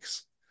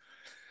weeks.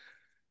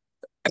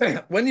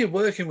 When you're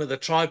working with a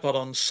tripod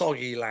on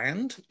soggy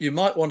land, you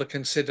might want to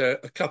consider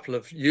a couple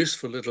of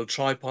useful little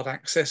tripod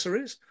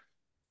accessories.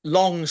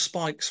 Long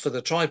spikes for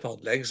the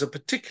tripod legs are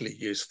particularly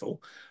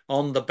useful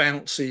on the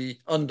bouncy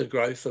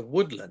undergrowth of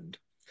woodland.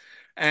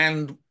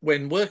 And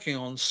when working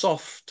on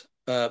soft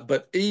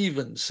but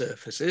even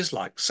surfaces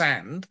like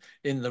sand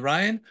in the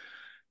rain,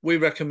 we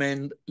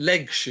recommend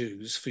leg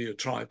shoes for your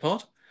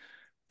tripod.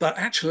 But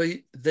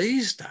actually,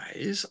 these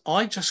days,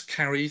 I just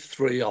carry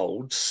 3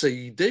 old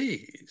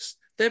CDs.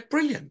 They're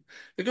brilliant.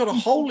 They've got a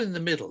hole in the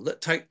middle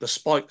that take the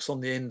spikes on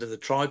the end of the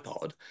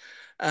tripod.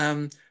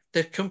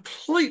 They're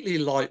completely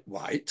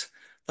lightweight.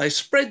 They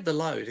spread the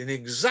load in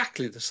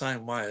exactly the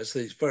same way as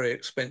these very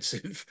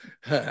expensive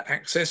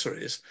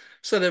accessories.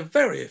 So they're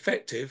very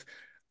effective,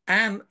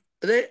 and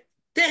they're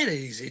dead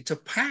easy to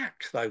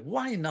pack. They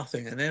weigh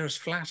nothing and they're as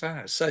flat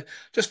as. So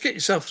just get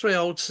yourself 3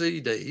 old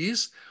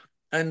CDs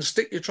and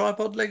stick your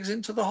tripod legs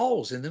into the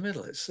holes in the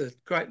middle. It's a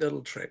great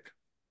little trick.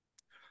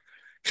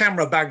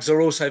 Camera bags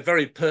are also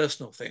very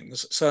personal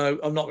things, so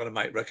I'm not going to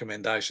make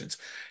recommendations,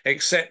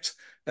 except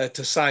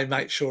to say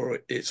make sure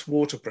it's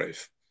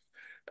waterproof.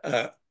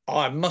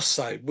 I must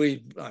say,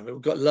 we've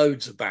got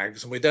loads of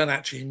bags and we don't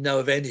actually know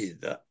of any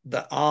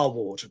that are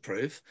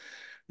waterproof.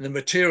 The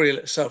material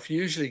itself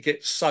usually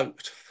gets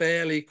soaked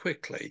fairly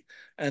quickly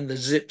and the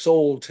zips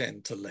all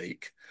tend to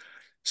leak.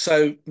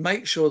 So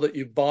make sure that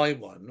you buy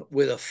one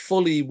with a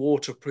fully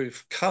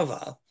waterproof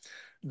cover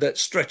that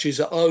stretches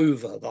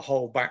over the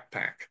whole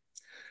backpack.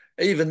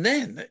 Even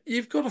then,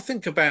 you've got to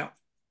think about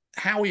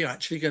how you're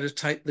actually going to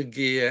take the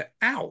gear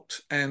out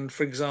and,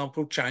 for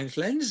example, change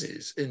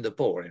lenses in the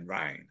pouring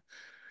rain.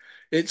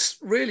 It's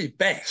really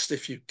best,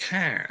 if you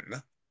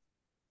can,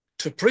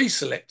 to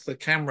pre-select the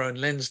camera and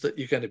lens that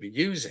you're going to be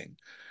using,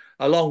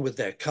 along with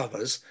their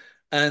covers,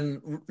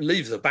 and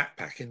leave the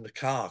backpack in the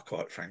car,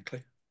 quite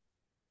frankly.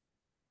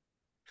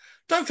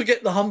 Don't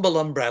forget the humble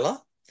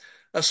umbrella.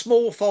 A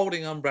small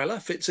folding umbrella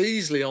fits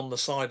easily on the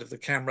side of the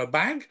camera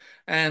bag,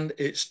 and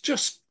it's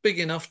just big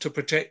enough to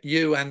protect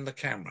you and the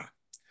camera.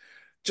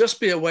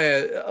 Just be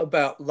aware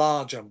about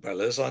large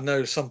umbrellas. I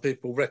know some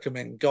people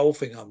recommend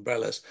golfing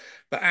umbrellas,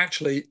 but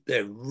actually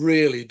they're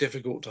really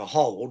difficult to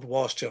hold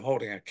whilst you're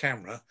holding a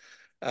camera,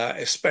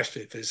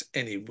 especially if there's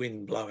any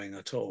wind blowing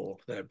at all.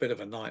 They're a bit of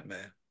a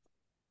nightmare.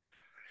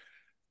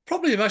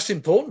 Probably the most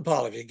important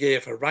part of your gear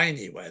for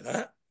rainy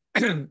weather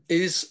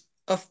is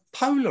a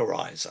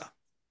polarizer.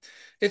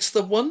 It's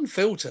the one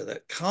filter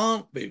that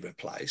can't be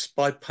replaced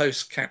by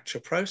post-capture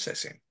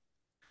processing.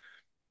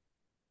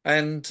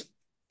 And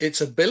its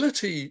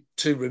ability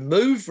to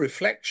remove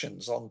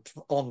reflections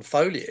on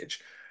foliage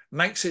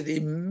makes it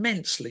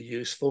immensely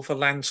useful for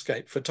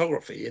landscape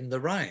photography in the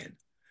rain.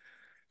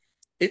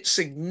 It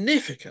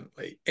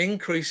significantly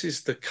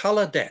increases the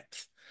colour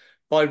depth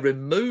by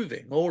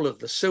removing all of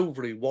the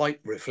silvery white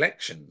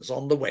reflections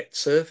on the wet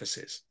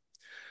surfaces.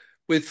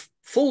 With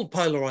full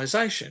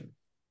polarization,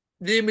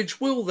 the image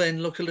will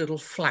then look a little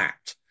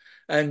flat,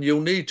 and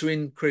you'll need to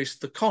increase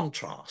the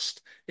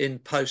contrast in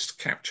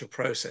post-capture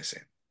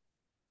processing.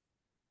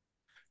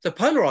 The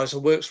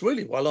polarizer works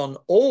really well on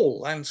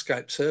all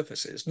landscape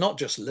surfaces, not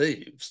just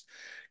leaves,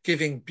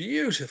 giving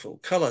beautiful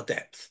colour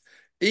depth,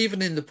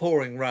 even in the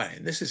pouring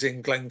rain. This is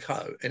in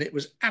Glencoe, and it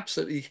was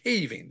absolutely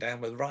heaving down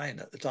with rain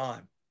at the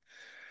time.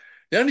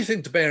 The only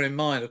thing to bear in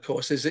mind, of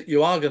course, is that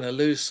you are going to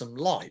lose some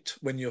light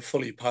when you're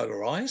fully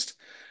polarized,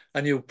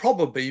 and you'll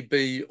probably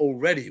be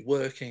already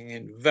working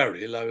in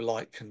very low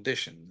light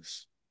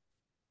conditions.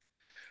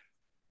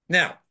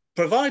 Now,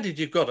 provided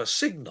you've got a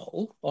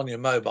signal on your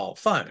mobile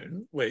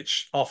phone,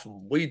 which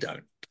often we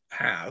don't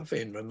have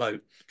in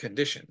remote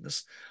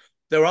conditions,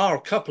 there are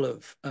a couple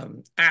of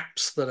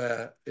apps that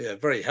are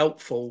very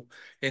helpful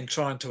in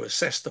trying to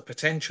assess the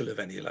potential of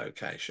any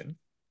location.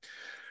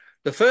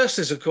 The first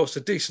is, of course,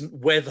 a decent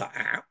weather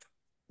app.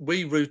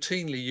 We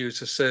routinely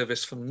use a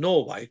service from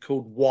Norway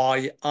called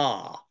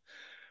YR,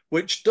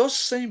 which does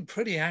seem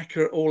pretty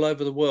accurate all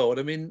over the world.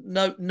 I mean,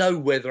 no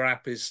weather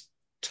app is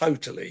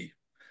totally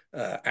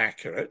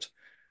accurate,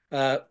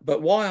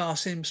 but YR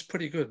seems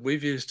pretty good.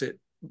 We've used it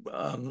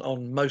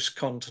on most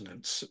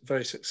continents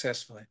very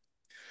successfully.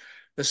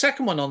 The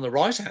second one on the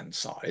right-hand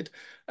side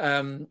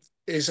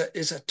is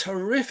a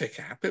terrific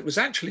app. It was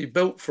actually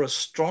built for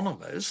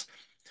astronomers,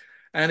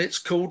 and it's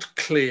called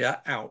Clear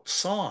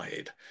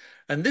Outside.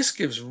 And this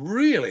gives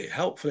really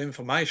helpful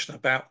information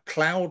about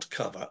cloud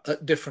cover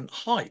at different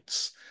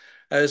heights.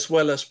 as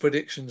well as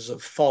predictions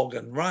of fog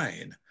and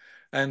rain.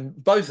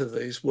 And both of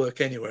these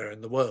work anywhere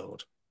in the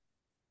world.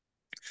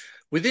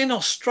 Within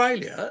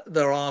Australia,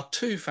 there are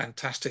two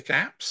fantastic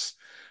apps.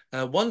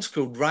 One's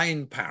called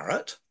Rain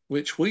Parrot,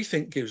 which we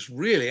think gives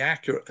really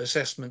accurate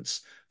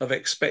assessments of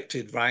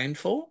expected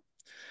rainfall,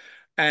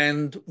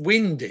 and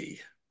Windy,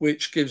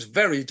 which gives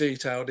very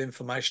detailed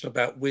information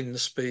about wind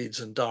speeds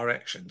and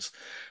directions.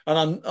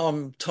 And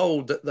I'm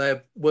told that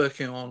they're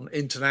working on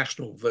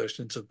international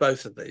versions of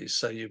both of these,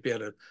 so you'll be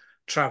able to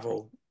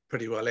travel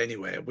pretty well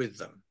anywhere with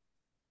them.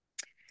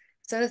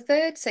 So the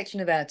third section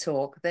of our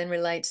talk then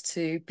relates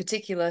to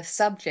particular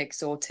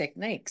subjects or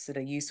techniques that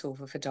are useful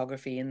for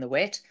photography in the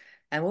wet,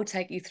 and we'll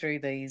take you through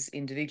these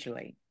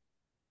individually.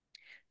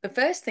 The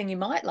first thing you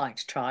might like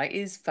to try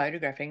is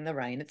photographing the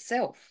rain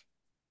itself.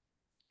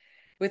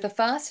 With a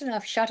fast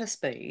enough shutter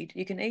speed,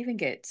 you can even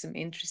get some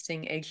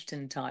interesting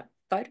Egerton type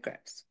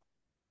photographs.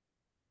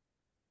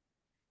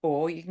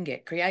 Or you can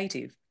get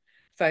creative,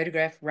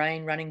 photograph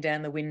rain running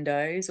down the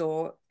windows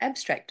or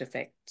abstract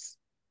effects.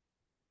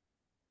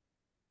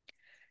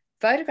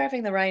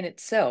 Photographing the rain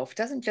itself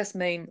doesn't just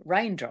mean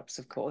raindrops,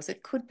 of course.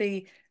 It could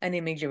be an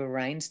image of a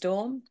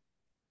rainstorm.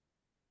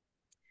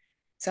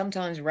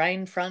 Sometimes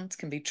rain fronts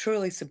can be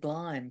truly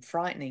sublime,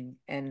 frightening,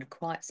 and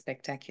quite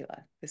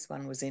spectacular. This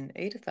one was in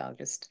Edithvale,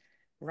 just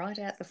right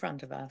out the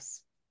front of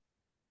us.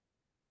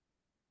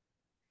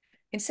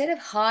 Instead of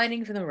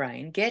hiding from the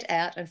rain, get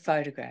out and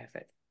photograph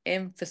it.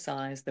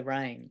 Emphasize the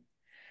rain.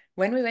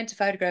 When we went to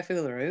photograph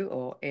Uluru,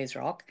 or Ayers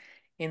Rock,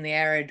 in the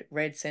arid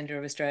red centre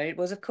of Australia, it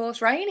was, of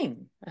course,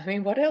 raining. I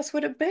mean, what else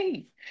would it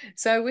be?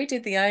 So we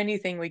did the only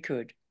thing we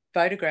could,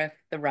 photograph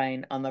the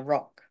rain on the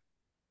rock.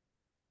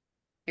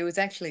 It was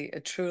actually a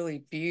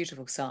truly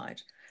beautiful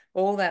sight.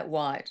 All that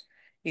white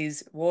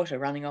is water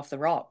running off the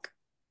rock.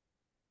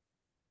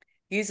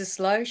 Use a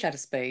slow shutter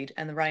speed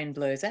and the rain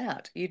blurs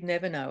out. You'd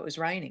never know it was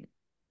raining.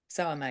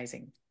 So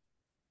amazing.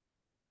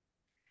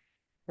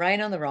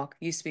 Rain on the rock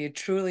used to be a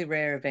truly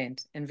rare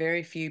event and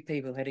very few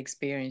people had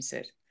experienced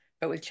it.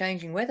 But with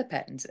changing weather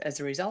patterns as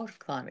a result of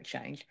climate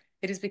change,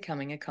 it is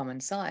becoming a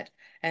common sight.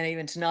 And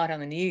even tonight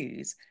on the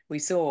news, we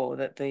saw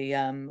that the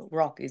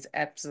rock is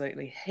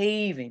absolutely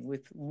heaving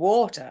with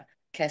water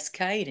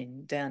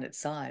cascading down its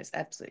sides.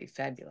 Absolutely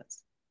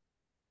fabulous.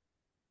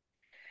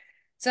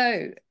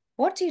 So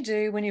what do you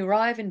do when you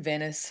arrive in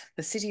Venice,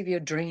 the city of your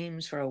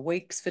dreams, for a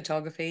week's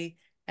photography?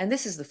 And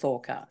this is the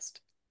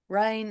forecast.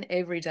 Rain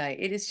every day.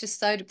 It is just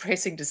so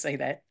depressing to see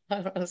that,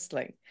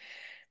 honestly.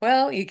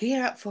 Well, you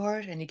gear up for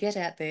it and you get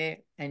out there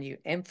and you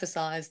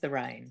emphasize the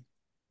rain.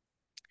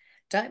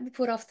 Don't be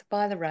put off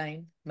by the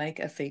rain, make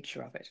a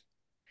feature of it.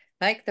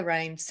 Make the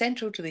rain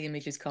central to the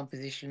image's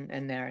composition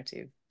and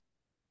narrative.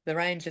 The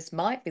rain just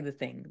might be the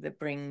thing that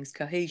brings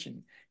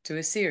cohesion to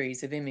a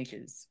series of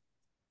images.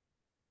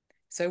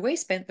 So we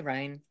spent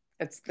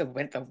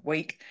the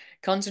week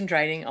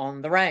concentrating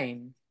on the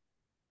rain.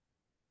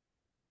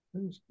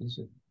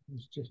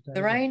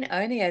 The rain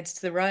only adds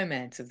to the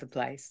romance of the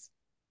place.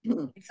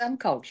 In some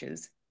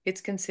cultures, it's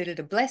considered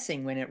a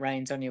blessing when it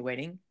rains on your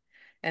wedding,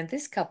 and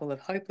this couple of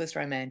hopeless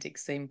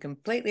romantics seemed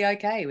completely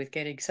okay with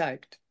getting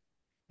soaked,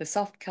 the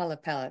soft colour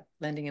palette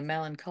lending a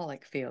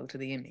melancholic feel to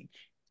the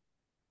image.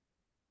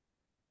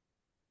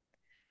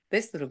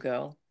 This little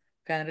girl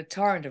found a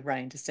torrent of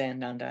rain to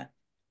stand under,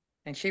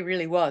 and she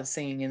really was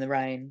singing in the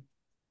rain.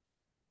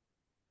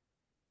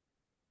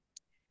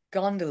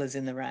 Gondolas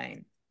in the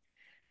rain.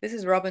 This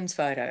is Robin's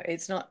photo.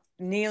 It's not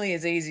nearly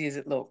as easy as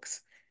it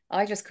looks.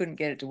 I just couldn't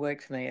get it to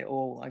work for me at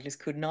all. I just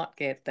could not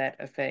get that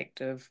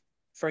effect of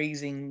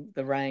freezing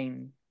the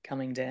rain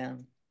coming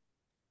down.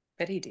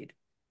 But he did.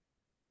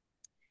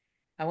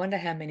 I wonder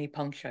how many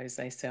ponchos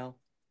they sell.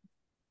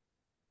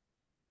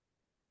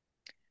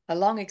 A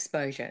long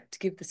exposure to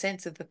give the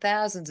sense of the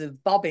thousands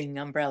of bobbing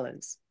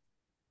umbrellas.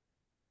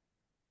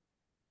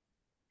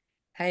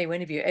 Hey, when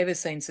have you ever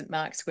seen St.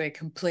 Mark's Square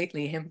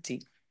completely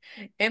empty?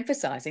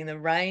 Emphasising the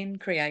rain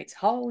creates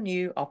whole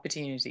new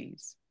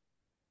opportunities.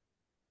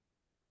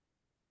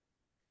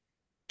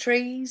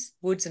 Trees,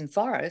 woods and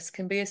forests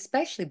can be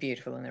especially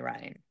beautiful in the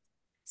rain.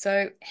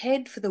 So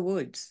head for the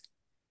woods,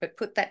 but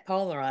put that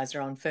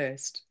polarizer on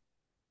first.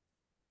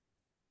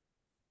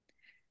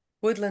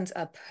 Woodlands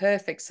are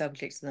perfect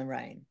subjects in the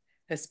rain,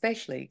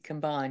 especially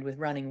combined with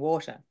running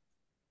water.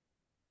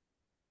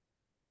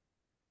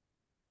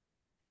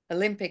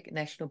 Olympic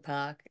National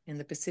Park in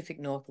the Pacific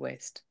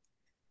Northwest.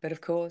 But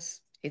of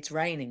course, it's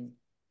raining.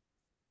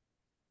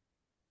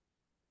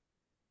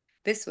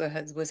 This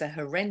was a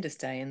horrendous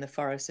day in the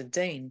Forest of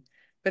Dean,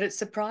 but it's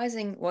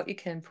surprising what you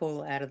can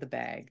pull out of the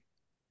bag.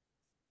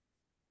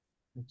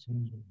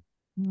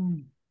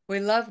 We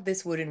loved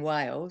this wood in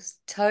Wales,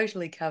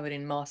 totally covered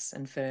in moss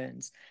and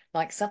ferns,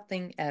 like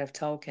something out of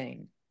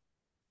Tolkien.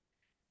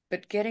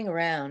 But getting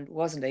around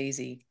wasn't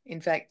easy. In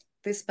fact,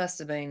 this must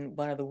have been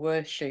one of the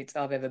worst shoots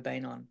I've ever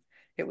been on.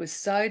 It was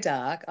so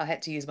dark, I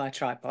had to use my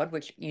tripod,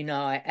 which you know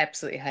I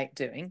absolutely hate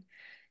doing,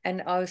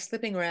 and I was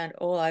slipping around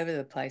all over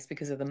the place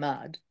because of the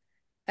mud.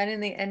 And in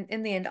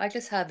the end, I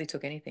just hardly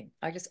took anything.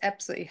 I just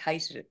absolutely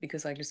hated it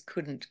because I just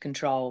couldn't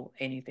control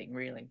anything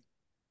really.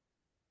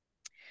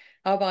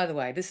 Oh, by the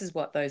way, this is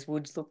what those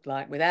woods looked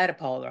like without a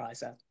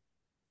polarizer.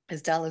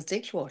 As dull as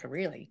ditch water,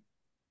 really.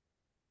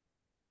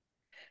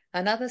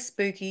 Another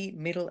spooky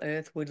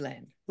Middle-earth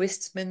woodland,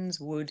 Wistman's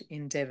Wood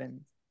in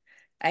Devon.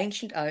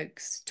 Ancient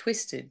oaks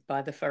twisted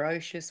by the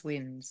ferocious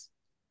winds.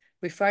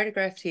 We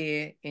photographed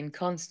here in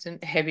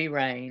constant heavy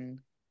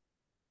rain.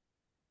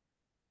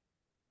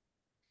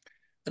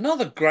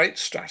 Another great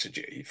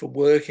strategy for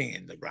working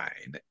in the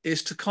rain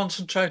is to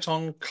concentrate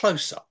on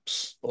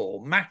close-ups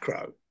or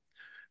macro,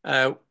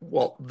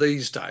 what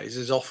these days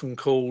is often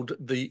called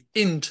the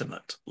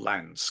intimate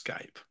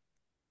landscape.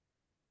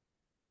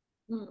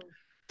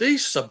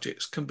 These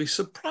subjects can be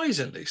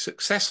surprisingly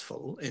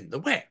successful in the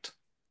wet.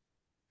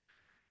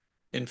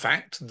 In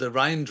fact, the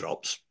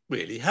raindrops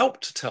really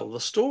help to tell the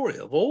story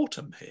of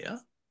autumn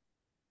here.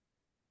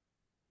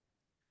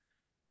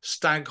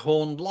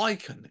 Staghorn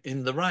lichen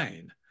in the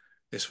rain.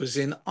 This was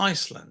in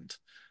Iceland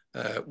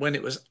when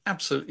it was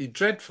absolutely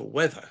dreadful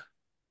weather,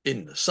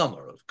 in the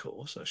summer, of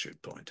course, I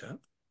should point out.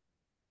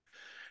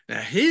 Now,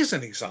 here's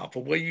an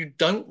example where you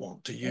don't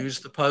want to use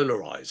the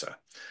polarizer.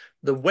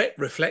 The wet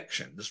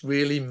reflections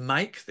really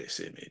make this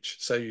image,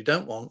 so you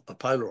don't want a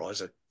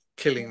polarizer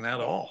killing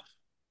that off.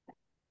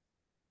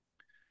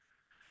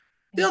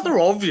 The other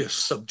obvious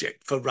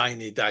subject for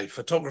rainy day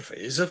photography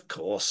is, of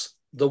course,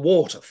 the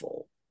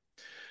waterfall.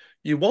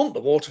 You want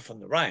the water from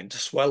the rain to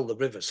swell the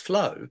river's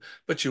flow,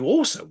 but you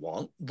also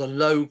want the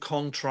low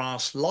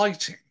contrast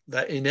lighting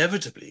that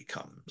inevitably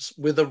comes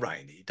with a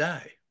rainy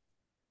day.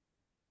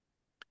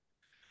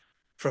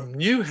 From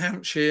New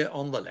Hampshire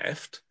on the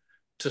left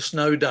to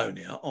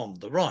Snowdonia on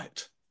the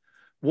right,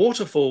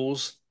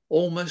 waterfalls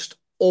almost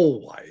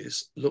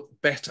always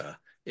look better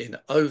in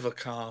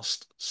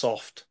overcast,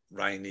 soft,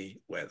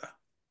 rainy weather.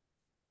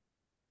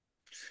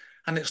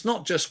 And it's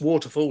not just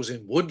waterfalls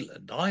in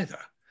woodland either.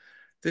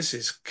 This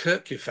is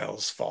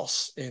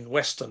Kirkjufellsfoss in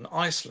Western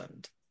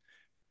Iceland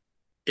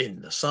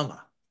in the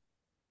summer.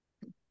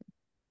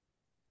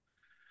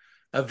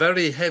 A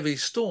very heavy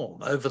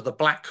storm over the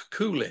Black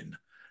Coolin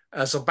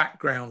as a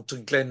background to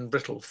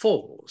Glenbrittle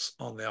Falls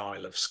on the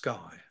Isle of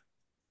Skye.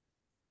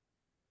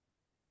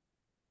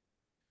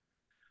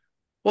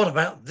 What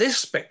about this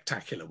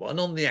spectacular one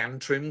on the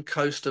Antrim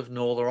coast of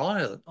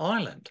Northern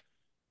Ireland,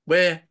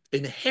 where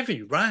in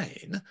heavy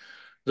rain,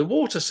 the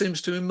water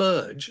seems to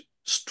emerge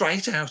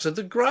straight out of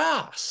the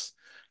grass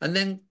and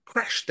then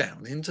crash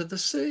down into the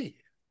sea?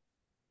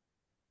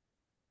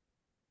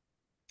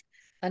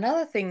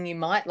 Another thing you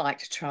might like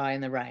to try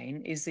in the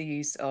rain is the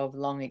use of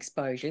long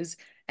exposures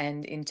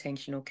and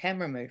intentional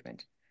camera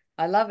movement.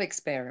 I love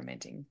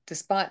experimenting,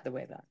 despite the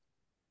weather.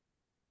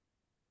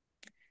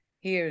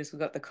 Here is we've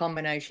got the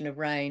combination of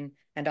rain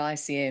and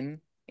ICM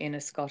in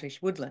a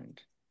Scottish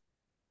woodland,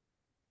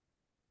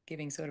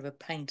 giving sort of a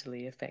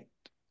painterly effect.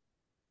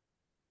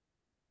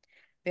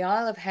 The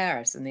Isle of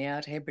Harris and the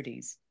Outer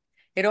Hebrides.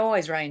 It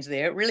always rains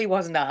there. It really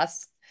wasn't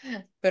us,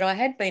 but I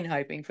had been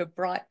hoping for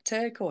bright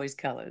turquoise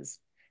colours.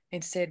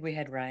 Instead, we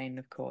had rain,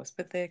 of course,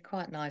 but they're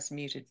quite nice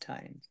muted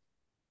tones.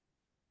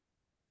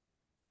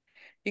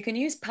 You can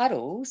use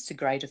puddles to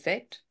great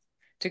effect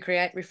to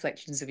create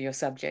reflections of your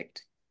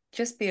subject.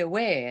 Just be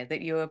aware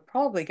that you are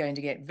probably going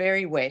to get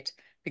very wet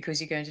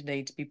because you're going to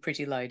need to be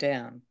pretty low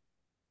down.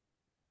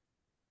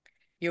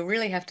 You'll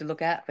really have to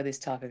look out for this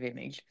type of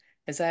image,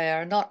 as they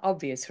are not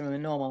obvious from a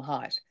normal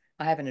height.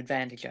 I have an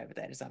advantage over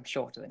that, as I'm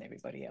shorter than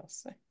everybody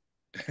else.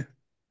 So.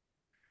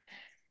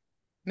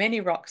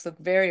 Many rocks look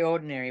very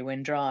ordinary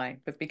when dry,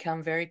 but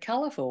become very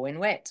colourful when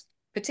wet,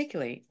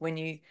 particularly when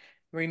you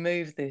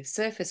remove the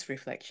surface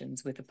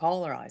reflections with a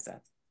polarizer.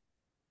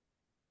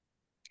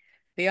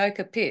 The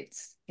ochre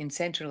pits in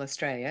Central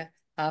Australia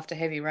after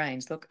heavy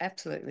rains look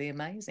absolutely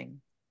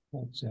amazing.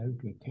 That's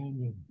Ochre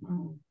Canyon.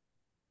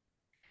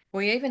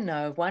 We even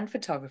know of one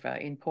photographer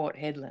in Port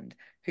Hedland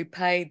who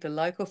paid the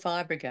local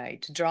fire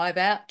brigade to drive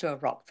out to a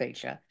rock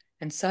feature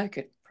and soak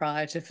it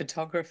prior to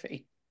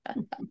photography.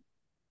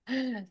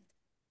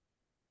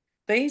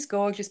 These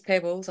gorgeous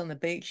pebbles on the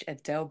beach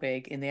at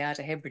Delbeg in the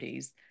Outer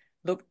Hebrides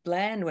looked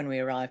bland when we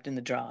arrived in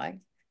the dry,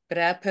 but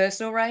our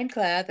personal rain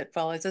cloud that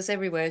follows us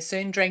everywhere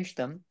soon drenched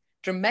them,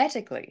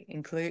 dramatically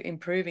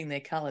improving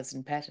their colours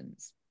and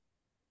patterns.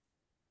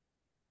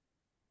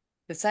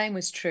 The same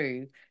was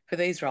true for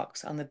these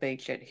rocks on the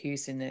beach at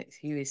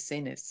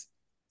Huisinnis.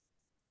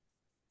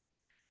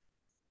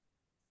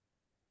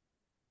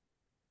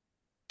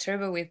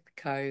 Trevowith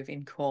Cove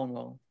in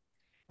Cornwall.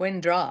 When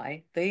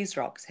dry, these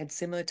rocks had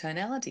similar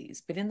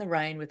tonalities, but in the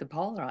rain with the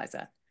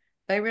polarizer,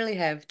 they really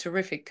have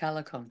terrific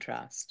colour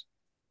contrast.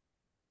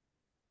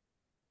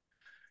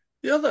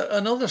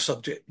 Another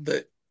subject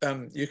that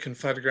you can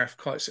photograph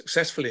quite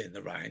successfully in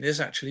the rain is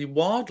actually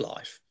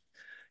wildlife.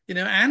 You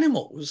know,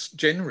 animals,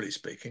 generally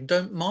speaking,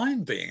 don't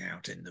mind being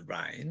out in the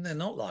rain. They're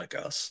not like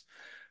us.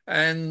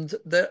 And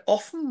they're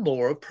often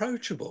more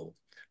approachable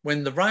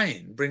when the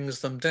rain brings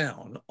them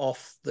down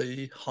off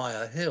the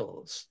higher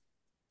hills.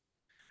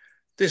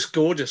 This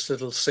gorgeous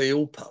little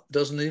seal pup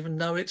doesn't even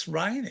know it's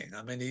raining.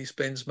 I mean, he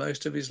spends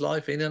most of his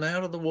life in and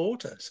out of the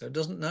water, so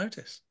doesn't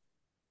notice.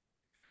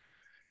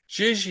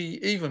 Gigi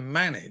even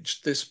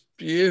managed this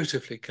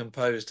beautifully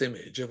composed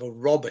image of a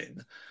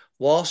robin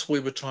whilst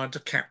we were trying to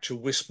capture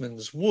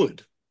Wistman's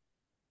Wood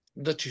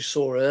that you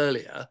saw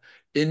earlier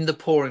in the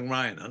pouring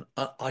rain. And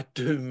I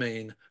do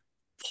mean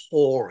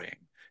pouring.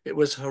 It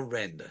was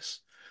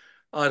horrendous.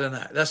 I don't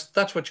know.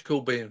 That's what you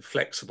call being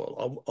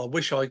flexible. I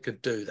wish I could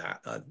do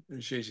that.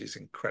 Gigi's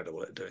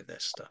incredible at doing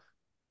this stuff.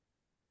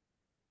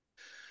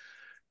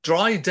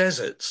 Dry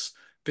deserts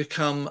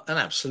become an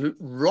absolute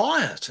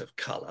riot of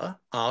colour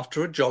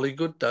after a jolly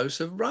good dose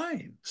of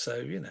rain. So,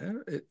 you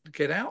know,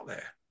 get out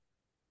there.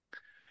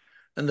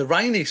 And the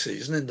rainy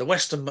season in the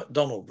Western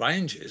MacDonnell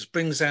Ranges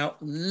brings out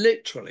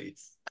literally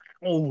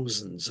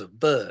thousands of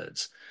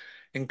birds,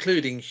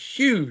 including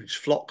huge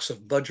flocks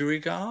of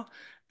budgerigar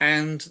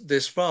and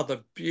this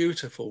rather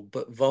beautiful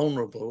but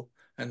vulnerable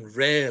and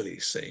rarely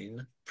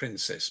seen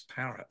princess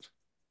parrot.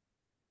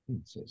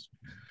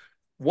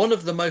 One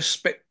of the most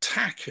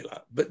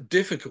spectacular but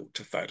difficult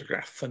to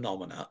photograph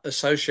phenomena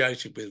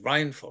associated with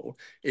rainfall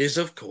is,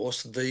 of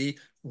course, the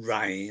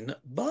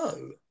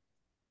rainbow.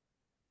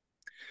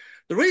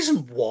 The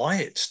reason why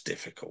it's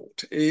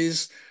difficult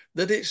is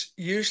that it's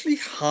usually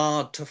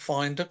hard to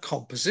find a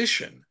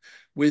composition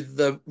with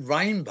the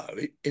rainbow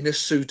in a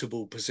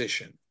suitable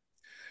position.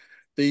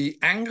 The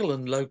angle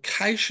and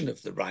location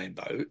of the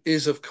rainbow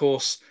is, of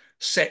course,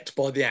 set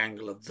by the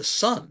angle of the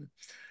sun.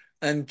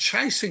 And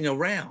chasing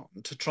around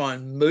to try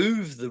and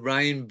move the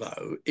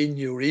rainbow in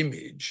your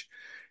image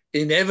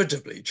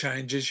inevitably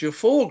changes your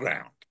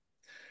foreground.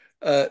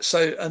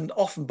 And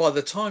often by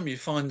the time you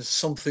find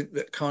something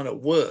that kind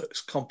of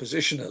works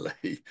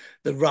compositionally,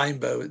 the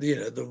rainbow, you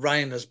know, the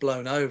rain has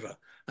blown over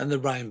and the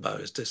rainbow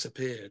has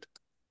disappeared.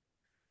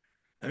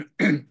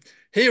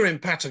 Here in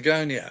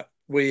Patagonia,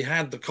 we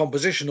had the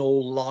composition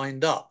all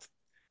lined up.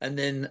 And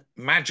then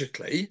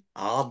magically,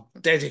 our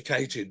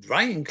dedicated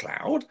rain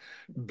cloud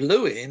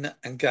blew in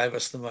and gave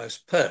us the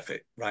most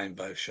perfect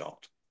rainbow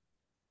shot.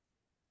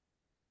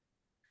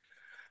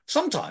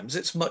 Sometimes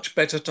it's much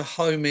better to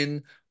home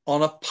in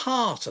on a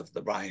part of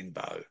the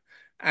rainbow,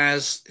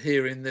 as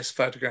here in this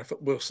photograph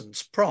at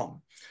Wilson's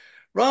Prom,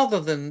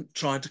 rather than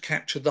trying to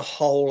capture the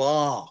whole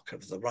arc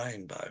of the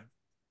rainbow.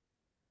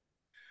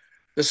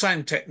 The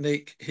same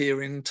technique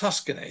here in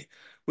Tuscany,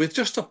 with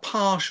just a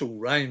partial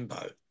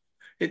rainbow.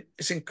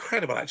 It's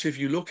incredible, actually, if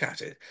you look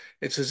at it.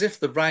 It's as if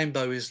the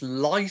rainbow is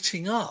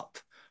lighting up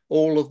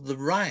all of the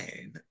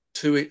rain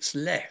to its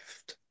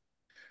left.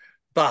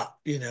 But,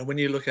 you know, when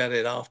you look at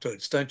it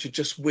afterwards, don't you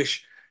just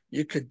wish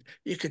you could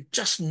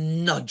just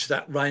nudge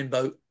that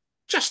rainbow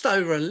just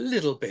over a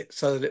little bit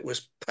so that it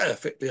was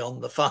perfectly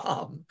on the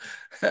farm.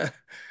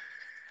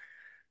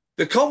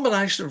 The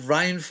combination of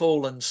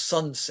rainfall and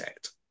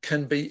sunset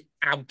can be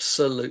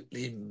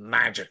absolutely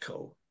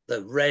magical.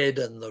 The red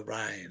and the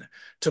rain.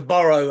 To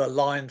borrow a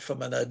line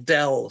from an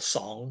Adele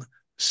song,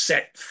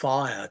 set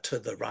fire to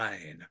the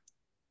rain.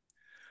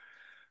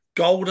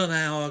 Golden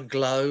hour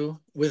glow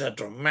with a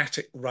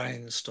dramatic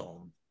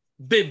rainstorm.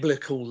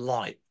 Biblical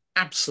light,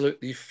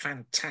 absolutely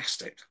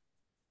fantastic.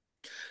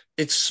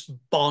 It's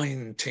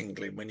spine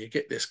tingling when you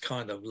get this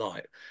kind of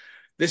light.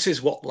 This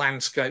is what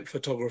landscape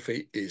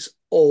photography is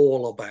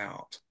all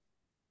about.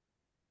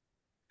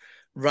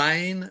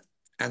 Rain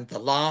and the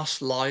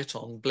last light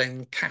on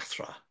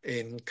Blencathra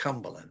in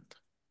Cumberland.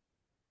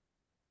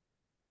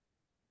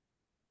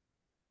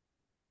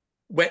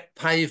 Wet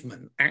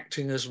pavement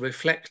acting as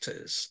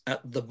reflectors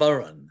at the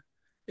Burren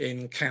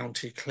in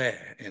County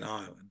Clare in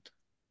Ireland.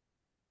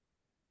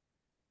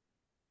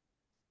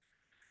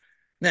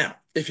 Now,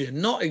 if you're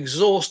not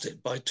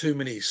exhausted by too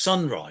many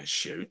sunrise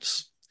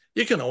shoots,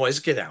 you can always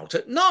get out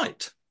at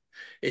night,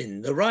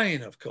 in the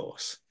rain, of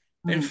course.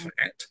 In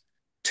fact,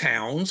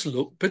 towns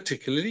look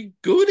particularly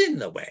good in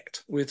the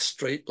wet with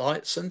street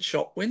lights and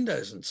shop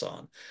windows and so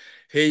on.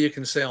 Here you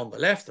can see on the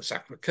left the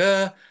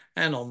Sacré-Cœur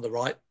and on the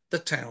right the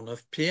town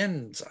of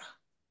Pienza.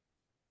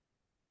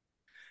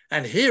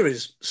 And here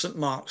is St.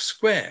 Mark's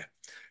Square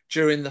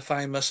during the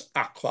famous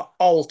Aqua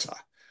Alta,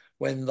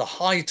 when the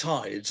high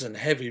tides and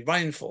heavy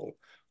rainfall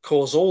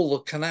cause all the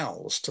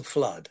canals to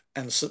flood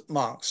and St.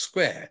 Mark's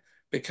Square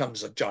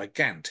becomes a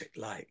gigantic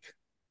lake.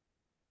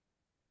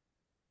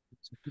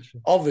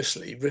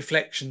 Obviously,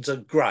 reflections are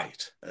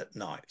great at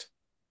night.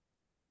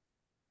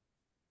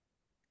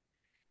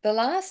 The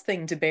last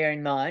thing to bear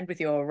in mind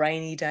with your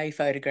rainy day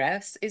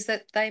photographs is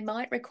that they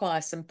might require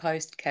some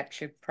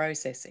post-capture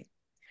processing.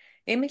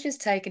 Images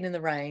taken in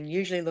the rain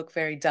usually look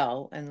very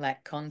dull and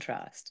lack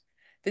contrast.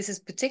 This is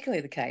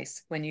particularly the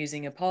case when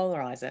using a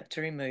polarizer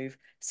to remove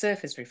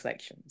surface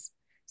reflections.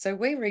 So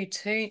we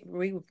routinely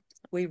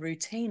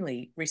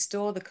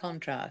restore the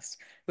contrast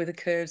with a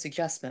curves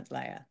adjustment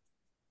layer.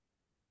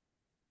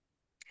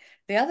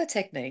 The other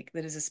technique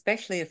that is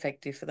especially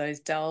effective for those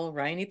dull,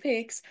 rainy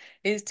pics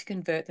is to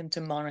convert them to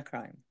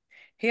monochrome.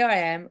 Here I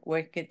am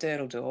working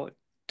at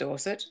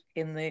Dorset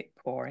in the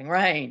pouring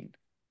rain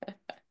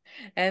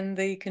and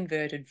the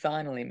converted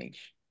final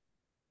image.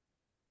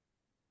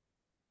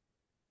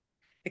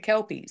 The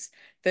Kelpies,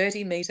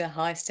 30-metre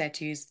high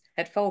statues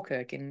at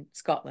Falkirk in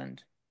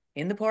Scotland.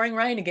 In the pouring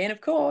rain again,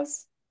 of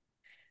course.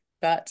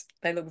 But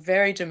they look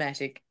very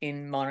dramatic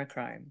in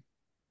monochrome.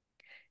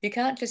 You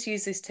can't just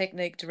use this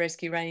technique to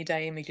rescue rainy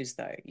day images,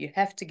 though. You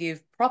have to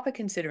give proper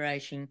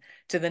consideration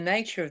to the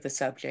nature of the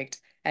subject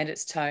and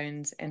its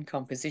tones and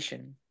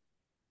composition.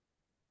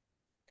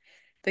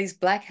 These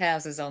black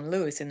houses on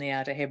Lewis in the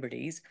Outer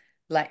Hebrides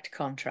lacked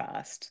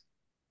contrast,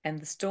 and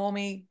the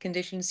stormy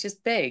conditions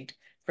just begged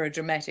for a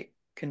dramatic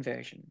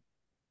conversion.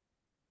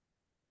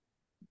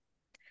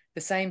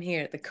 The same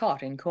here at the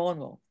Cot in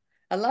Cornwall.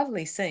 A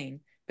lovely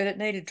scene, but it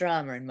needed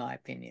drama in my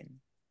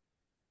opinion.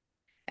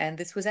 And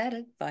this was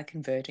added by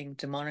converting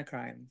to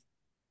monochrome.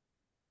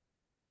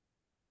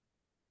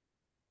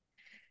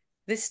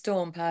 This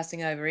storm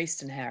passing over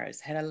Eastern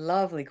Harris had a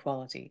lovely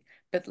quality,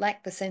 but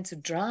lacked the sense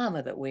of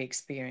drama that we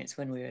experienced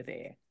when we were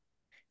there.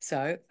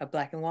 So a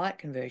black and white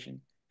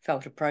conversion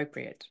felt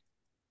appropriate.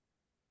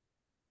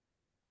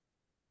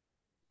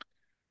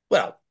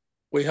 Well,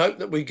 we hope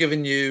that we've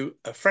given you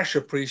a fresh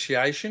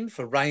appreciation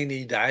for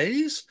rainy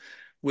days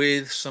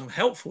with some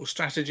helpful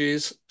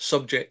strategies,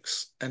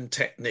 subjects and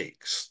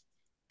techniques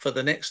for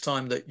the next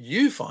time that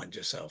you find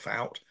yourself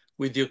out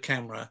with your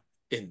camera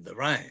in the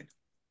rain.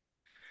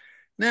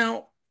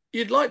 Now,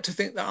 you'd like to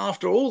think that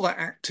after all that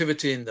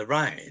activity in the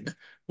rain,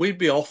 we'd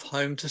be off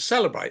home to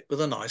celebrate with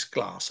a nice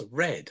glass of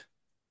red.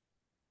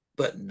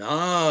 But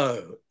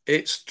no,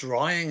 it's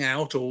drying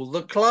out all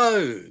the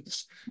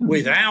clothes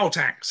without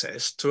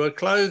access to a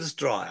clothes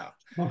dryer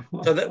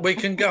so that we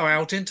can go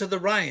out into the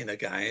rain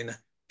again,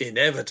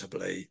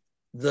 inevitably,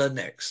 the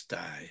next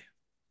day.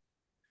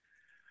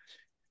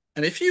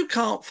 And if you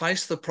can't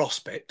face the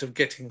prospect of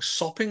getting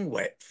sopping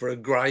wet for a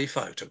grey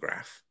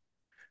photograph,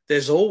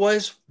 there's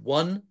always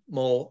one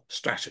more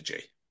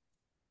strategy.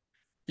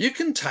 You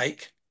can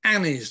take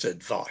Annie's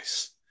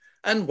advice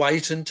and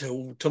wait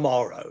until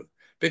tomorrow,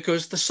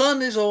 because the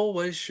sun is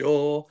always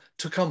sure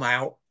to come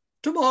out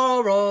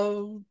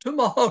tomorrow.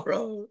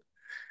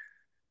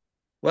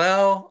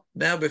 Well,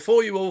 now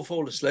before you all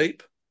fall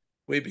asleep,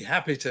 we'd be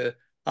happy to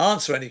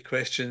answer any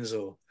questions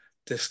or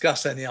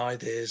discuss any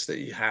ideas that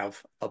you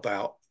have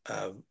about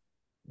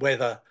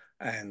weather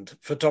and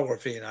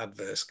photography in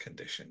adverse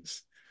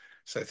conditions.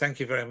 So thank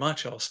you very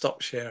much. I'll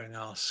stop sharing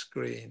our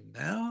screen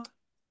now.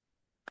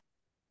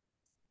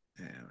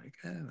 There we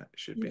go. That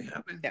should be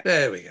happening. Yeah.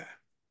 There we go.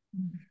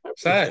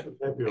 So,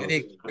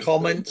 any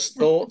comments,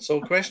 thoughts,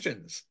 or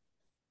questions?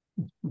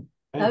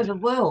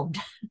 Overwhelmed.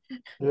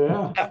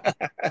 Yeah.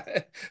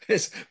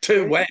 It's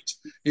too wet.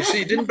 You see,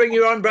 you didn't bring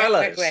your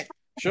umbrellas. Wet.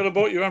 Should have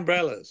bought your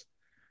umbrellas.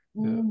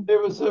 Yeah. There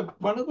was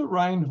one of the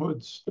rain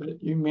hoods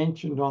that you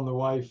mentioned on the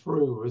way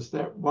through was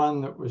that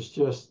one that was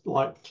just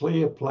like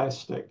clear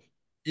plastic.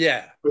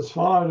 Yeah. It was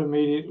followed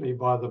immediately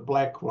by the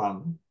black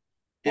one.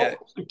 What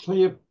was the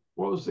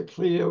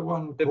clear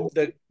one called?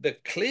 The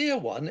clear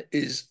one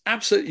is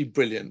absolutely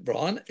brilliant,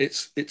 Brian.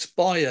 It's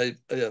by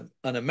an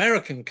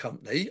American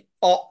company,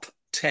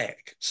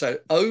 Optech. So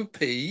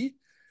OPTECH,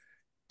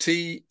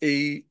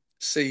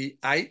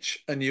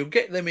 and you'll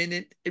get them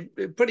in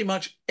pretty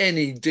much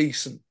any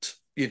decent,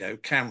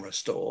 camera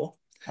store.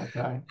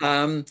 Okay.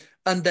 And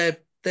they're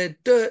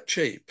dirt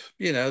cheap.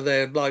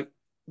 They're like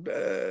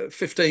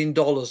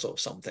 $15 or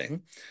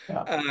something.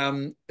 Yeah.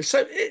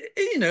 So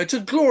it's a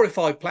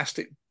glorified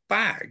plastic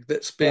bag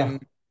that's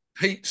been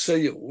heat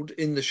sealed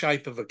in the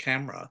shape of a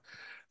camera,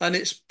 and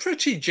it's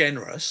pretty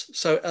generous,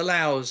 so it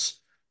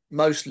allows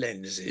most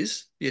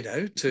lenses,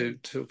 to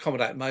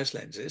accommodate most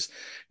lenses.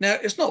 Now,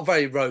 it's not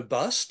very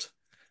robust,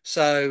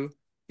 so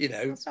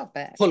it's not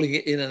bad. Pulling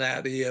it in and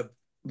out of your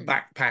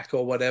backpack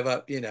or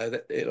whatever,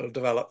 that it'll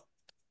develop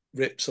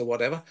rips or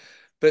whatever.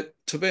 But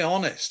to be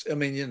honest, I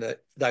mean,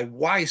 they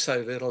weigh so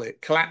little,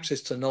 it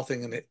collapses to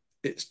nothing, and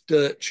it's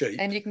dirt cheap.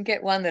 And you can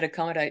get one that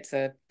accommodates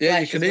a flash. Yeah,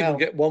 you can even well.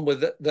 get one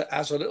with that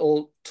has a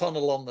little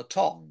tunnel on the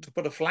top to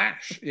put a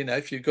flash,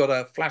 if you've got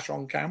a flash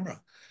on camera.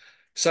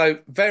 So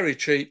very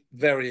cheap,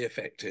 very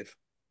effective.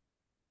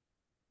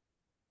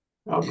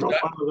 I've got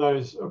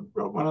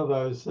one of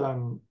those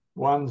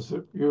ones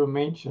that you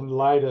mentioned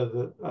later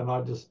the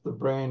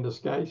brand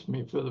escapes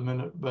me for the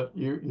minute, but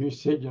you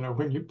said,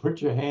 when you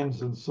put your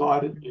hands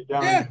inside it, you're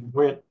going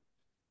wet.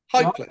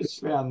 Hopeless. I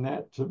just found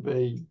that to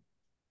be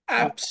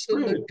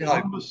absolutely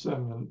really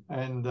cumbersome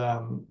and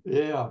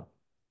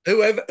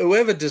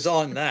Whoever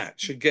designed that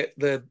should get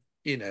the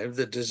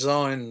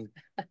design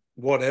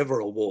whatever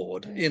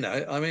award.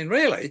 I mean,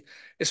 really,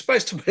 it's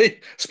supposed to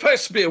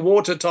be a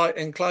watertight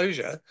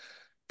enclosure.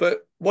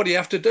 But what do you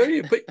have to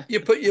do? You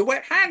put your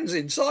wet hands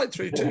inside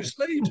through two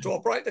sleeves to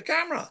operate the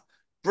camera.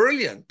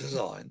 Brilliant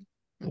design.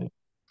 And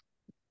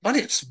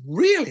it's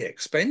really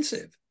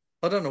expensive.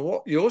 I don't know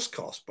what yours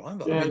cost, Brian.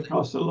 But it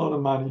costs a lot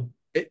of money.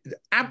 It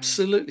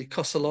absolutely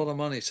costs a lot of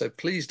money. So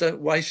please don't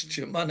waste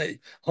your money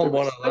on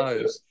one of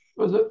those.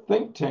 Was it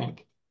Think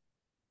Tank?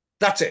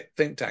 That's it,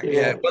 Think Tank.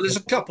 Yeah. Well, there's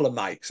a couple of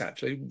makes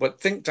actually, but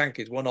Think Tank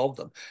is one of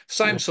them.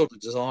 Same sort of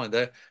design.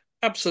 They're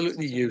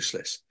absolutely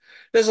useless.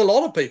 There's a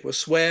lot of people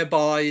swear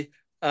by,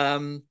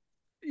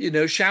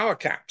 shower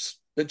caps.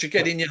 that you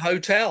get in your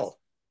hotel.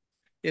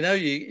 You know,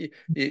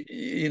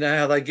 you know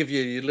how they give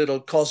you your little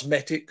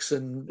cosmetics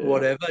and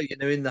whatever, you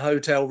know, in the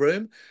hotel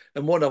room,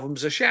 and one of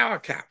them's a shower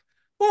cap.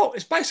 Well,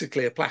 it's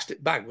basically a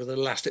plastic bag with an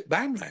elastic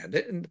band around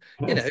it, and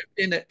you know,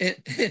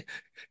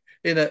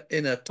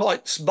 in a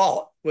tight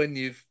spot when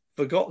you've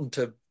forgotten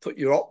to put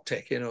your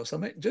optic in or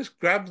something, just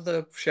grab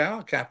the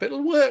shower cap.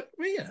 It'll work.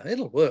 You know,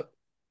 it'll work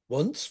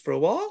once for a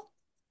while.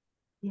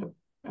 Yeah,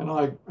 and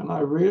I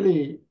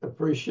really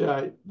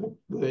appreciate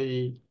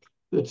the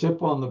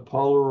tip on the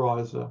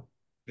polarizer.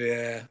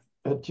 Yeah.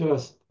 It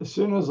just, as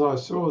soon as I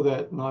saw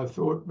that, and I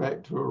thought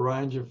back to a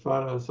range of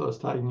photos I was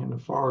taking in the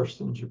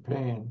forest in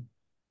Japan,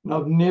 and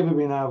I've never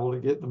been able to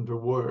get them to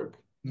work.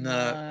 No.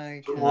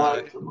 And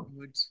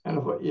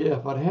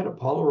if I'd had a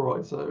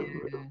polarizer,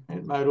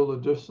 it made all the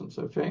difference.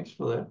 So thanks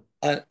for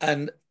that.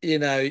 And you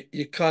know,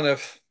 you kind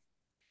of,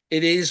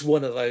 it is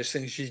one of those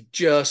things you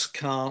just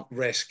can't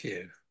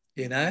rescue.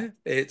 You know,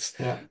 it's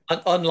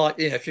unlike,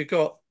 you know, if you've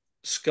got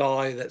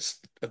sky that's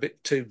a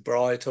bit too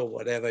bright or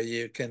whatever,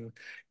 you can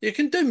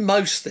do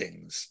most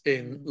things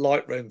in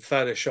Lightroom,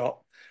 Photoshop,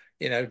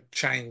 you know,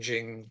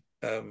 changing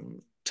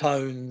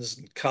tones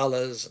and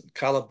colors and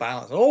color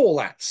balance and all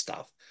that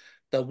stuff.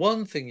 The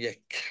one thing you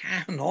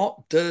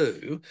cannot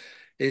do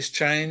is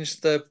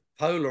change the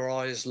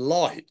polarized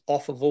light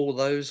off of all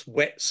those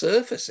wet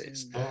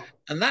surfaces.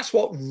 And that's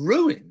what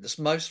ruins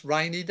most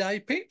rainy day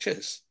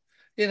pictures.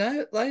 You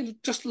know, they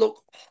just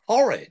look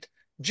horrid.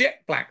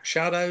 Jet black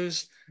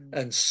shadows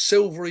and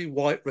silvery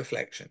white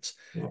reflections.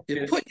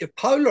 You put your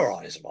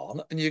polarizer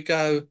on and you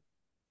go,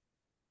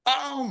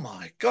 oh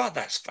my God,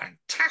 that's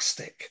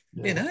fantastic.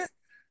 You know,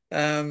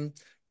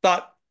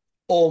 but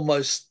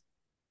almost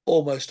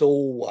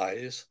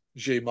always,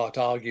 you might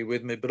argue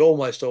with me, but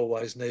almost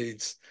always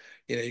needs,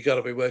 you know, you've got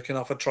to be working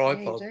off a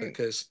tripod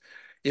because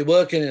you're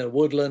working in a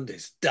woodland,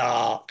 it's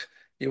dark,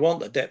 you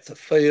want the depth of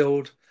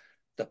field,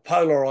 the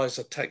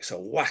polarizer takes a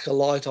whack of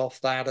light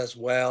off that as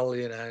well,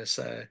 you know,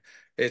 so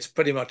it's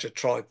pretty much a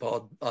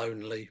tripod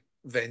only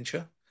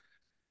venture,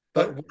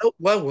 but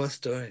well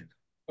worth doing.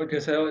 Like I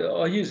say,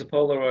 I use a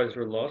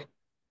polarizer a lot,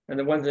 and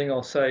the one thing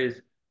I'll say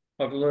is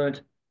I've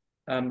learned.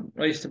 I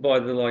used to buy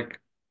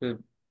the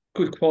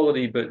good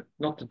quality, but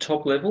not the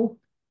top level.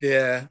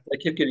 Yeah, they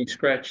kept getting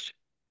scratched.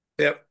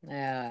 Yep.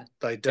 Yeah,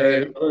 they do.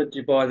 And I learned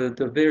you buy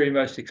the very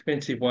most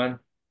expensive one,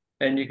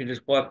 and you can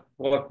just wipe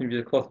them with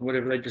a cloth and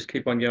whatever. They just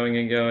keep on going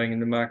and going,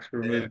 and the marks are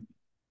removed.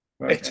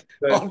 Right?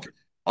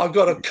 I've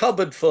got a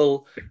cupboard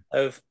full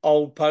of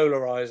old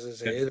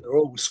polarizers here. They're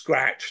all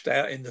scratched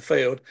out in the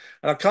field,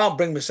 and I can't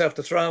bring myself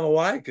to throw them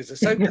away because they're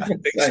so damn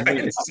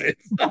expensive.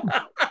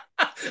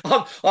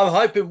 I'm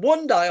hoping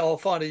one day I'll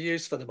find a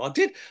use for them. I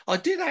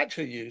did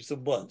actually use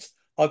them once.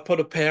 I put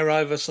a pair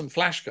over some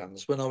flash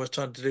guns when I was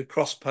trying to do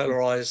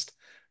cross-polarized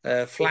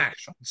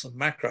flash on some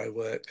macro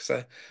work.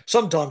 So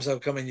sometimes they'll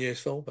come in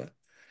useful,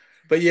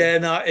 but yeah,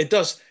 no, it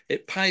does.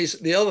 It pays.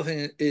 The other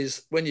thing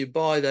is when you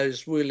buy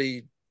those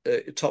really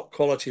top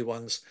quality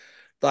ones,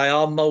 they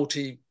are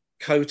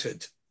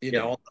multi-coated, you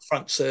know, on the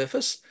front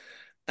surface,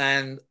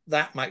 and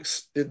that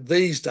makes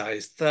these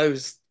days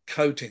those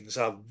coatings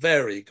are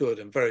very good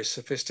and very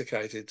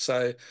sophisticated.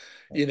 So,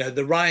 you know,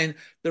 the rain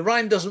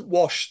doesn't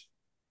wash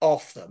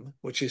off them,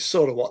 which is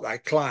sort of what they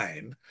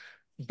claim,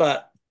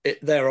 but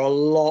they're a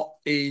lot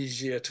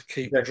easier to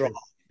keep dry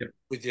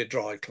with your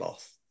dry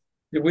cloth.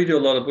 Yeah, we do a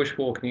lot of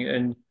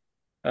bushwalking,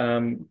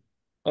 and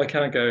I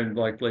can't go and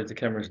leave the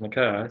cameras in the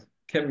car.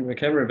 Kept them in the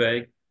camera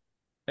bag,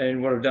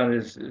 and what I've done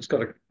is it's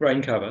got a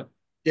rain cover.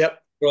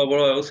 Yep. Well, what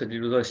I also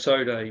did was I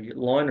sewed a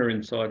liner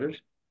inside it.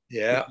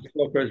 Yeah.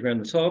 It goes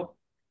around the top,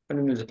 and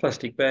then there's a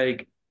plastic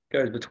bag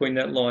goes between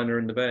that liner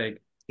and the bag.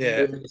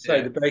 Yeah.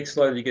 So the bag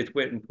slowly gets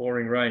wet and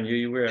pouring rain.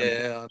 You wear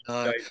it. Yeah,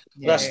 I know.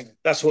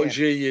 That's what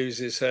she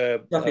uses her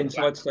stuff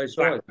inside stays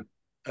dry.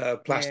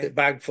 Plastic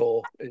bag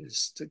for,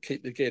 is to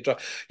keep the gear dry.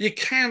 You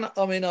can,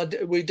 I mean,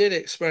 we did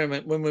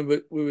experiment when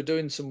we were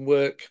doing some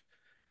work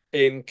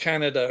in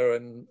Canada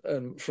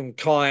and from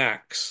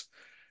kayaks,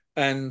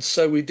 and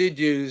so we did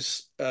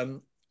use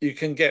you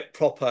can get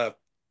proper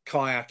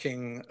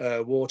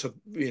kayaking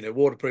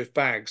waterproof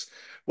bags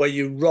where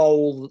you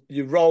roll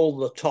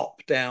the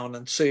top down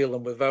and seal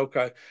them with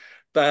Velcro,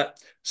 but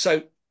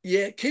so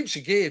yeah, it keeps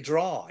your gear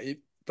dry,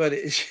 but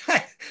it's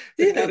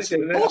you know it's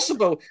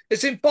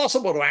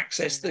impossible to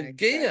access the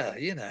gear,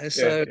 you know,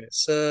 so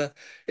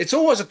it's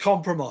always a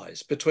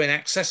compromise between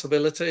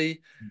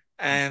accessibility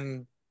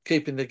and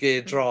keeping the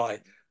gear dry.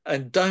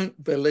 And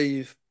don't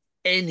believe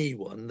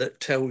anyone that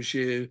tells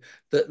you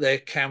that their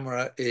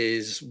camera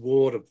is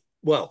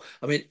well,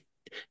 I mean,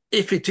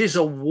 if it is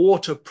a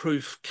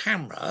waterproof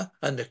camera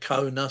and a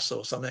Konus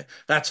or something,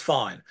 that's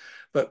fine,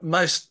 but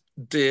most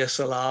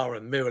DSLR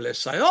and mirrorless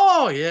say,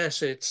 oh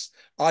yes, it's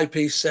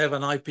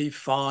IP7,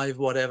 IP5,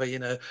 whatever, you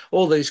know,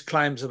 all these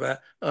claims about,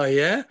 oh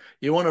yeah,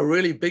 you want a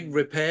really big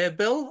repair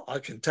bill? I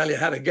can tell you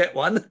how to get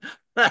one.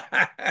 They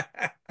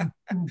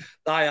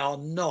are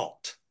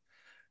not.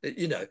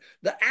 You know,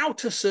 the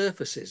outer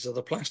surfaces of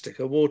the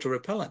plastic are water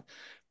repellent,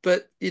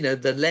 but you know,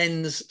 the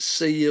lens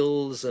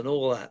seals and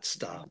all that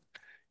stuff,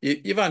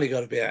 you've only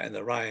got to be out in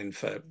the rain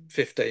for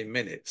 15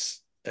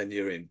 minutes and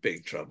you're in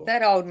big trouble.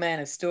 That old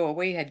Manor store,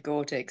 we had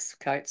Gore-Tex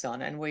coats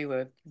on and we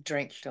were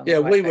drenched on Yeah,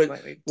 the way we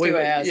back. were, 2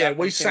 hours yeah, up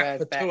we and 2 sat hours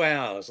for back. 2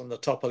 hours on the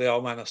top of the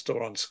old Manor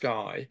store on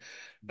Skye,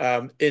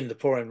 in the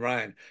pouring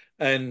rain,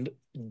 and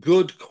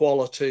good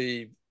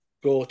quality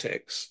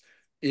Gore-Tex,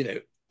 you know,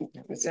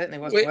 It certainly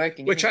wasn't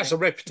working which has a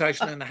anyway.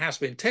 reputation and has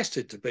been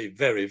tested to be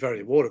very,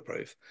 very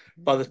waterproof.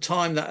 By the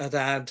time that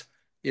had,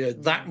 you know,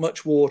 that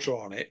much water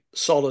on it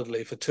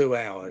solidly for 2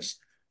 hours,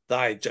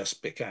 they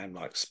just became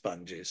like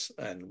sponges,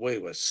 and we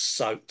were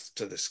soaked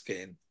to the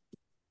skin.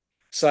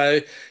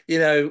 So, you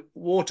know,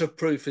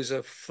 waterproof is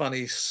a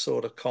funny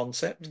sort of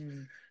concept.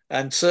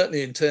 And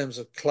certainly in terms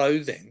of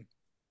clothing,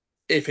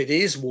 if it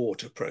is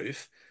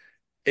waterproof,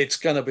 it's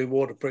going to be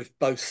waterproof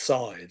both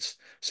sides.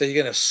 So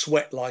you're going to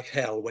sweat like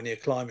hell when you're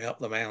climbing up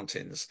the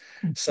mountains.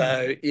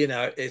 So, you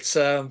know, it's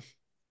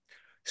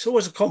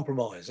always a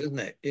compromise, isn't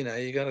it? You know,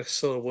 you got to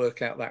sort of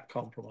work out that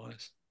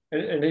compromise.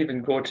 And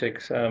even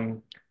Gore-Tex,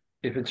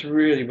 if it's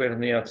really wet on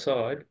the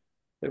outside,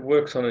 it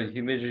works on a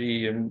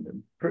humidity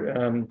and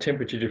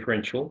temperature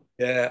differential.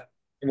 Yeah.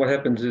 And what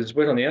happens is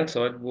wet on the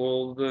outside,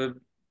 well, the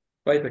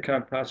vapor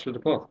can't pass through the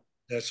cloth.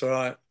 That's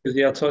right. Because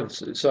the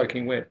outside's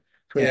soaking wet.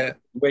 When Yeah.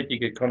 wet, you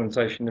get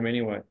condensation in them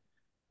anyway.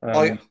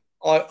 I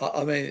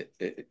mean,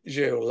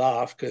 you'll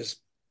laugh because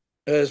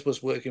hers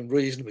was working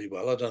reasonably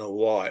well. I don't know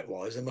why it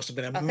was. There must have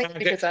been a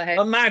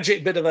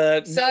magic bit of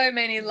a so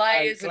many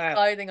layers of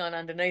clothing on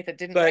underneath it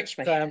didn't reach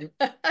me.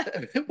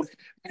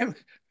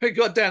 We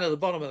got down to the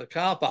bottom of the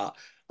car park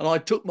and I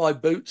took my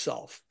boots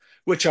off,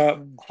 which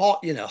are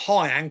hot, you know,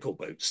 high ankle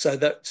boots,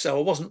 so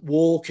I wasn't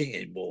walking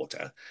in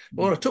water.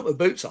 But when I took my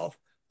boots off,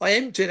 I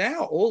emptied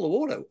out all the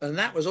water, and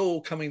that was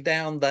all coming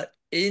down the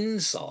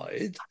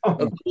inside of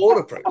the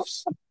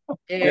waterproofs.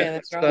 Yeah,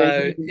 that's right.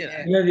 So, you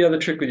know the other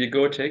trick with your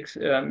Gore-Tex,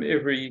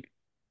 every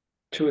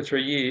 2 or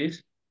 3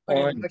 years, put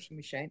it in the washing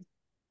machine.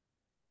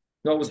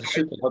 Not with the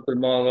super hot but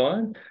mild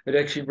iron, it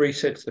actually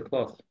resets the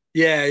cloth.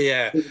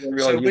 Yeah.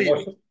 So we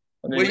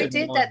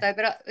did that though,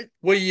 but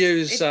we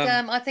use.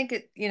 I think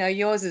it. You know,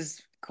 yours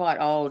is quite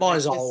old.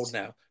 Mine's old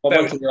now.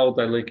 Once they're old,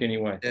 they leak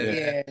anyway.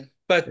 Yeah.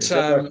 But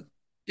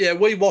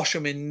we wash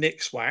them in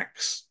Nix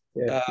wax.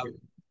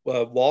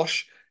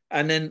 Wash.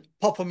 And then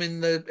pop them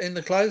in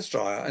the clothes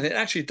dryer, and it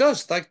actually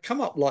does. They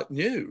come up like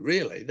new,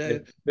 really.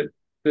 But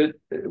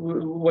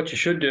what you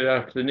should do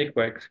after the Nix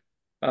wax,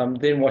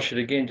 then wash it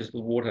again just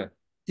with water.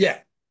 Yeah.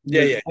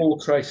 All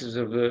traces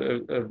of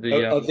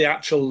the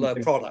actual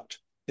product.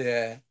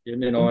 Yeah.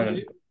 And then iron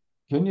it.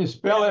 Can you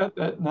spell out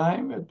that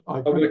name? I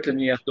worked in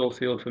the outdoor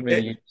field for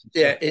many years.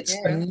 Yeah, it's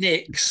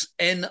Nix,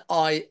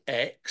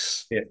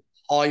 Nix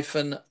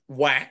hyphen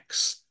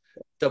wax,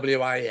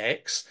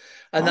 WAX.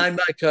 And they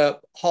make a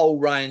whole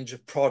range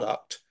of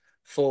product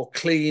for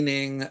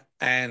cleaning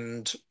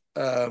and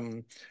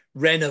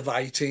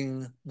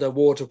renovating the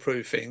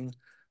waterproofing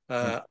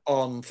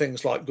on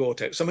things like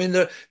Gore-Tex. I mean,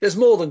 there's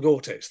more than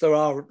Gore-Tex. There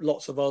are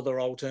lots of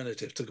other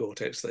alternatives to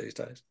Gore-Tex these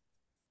days.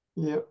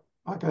 Yeah.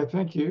 Okay,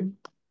 thank you.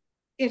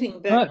 Getting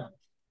back.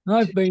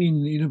 I've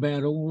been in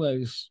about all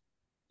those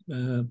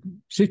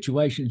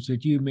situations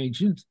that you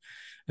mentioned,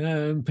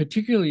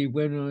 particularly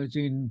when I was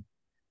in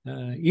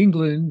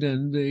England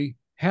and the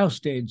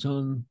housesteads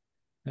on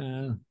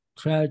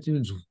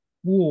Trajan's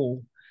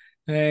Wall,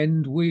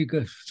 and we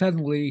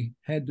suddenly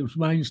had this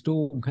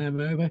rainstorm come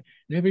over, and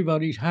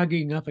everybody's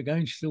hugging up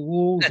against the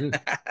walls,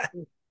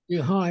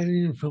 you're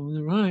hiding from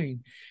the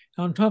rain.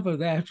 On top of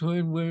that,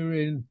 when we're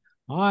in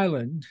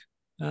Ireland,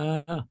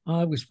 I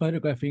was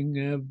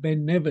photographing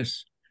Ben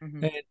Nevis,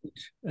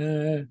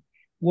 and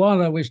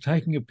while I was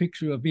taking a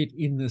picture of it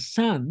in the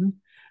sun,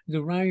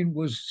 the rain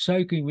was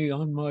soaking me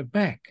on my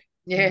back.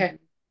 Yeah.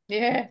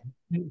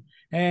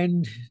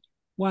 And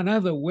one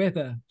other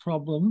weather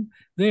problem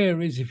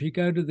there is if you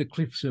go to the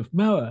cliffs of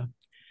Moher,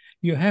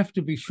 you have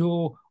to be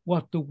sure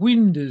what the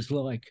wind is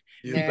like.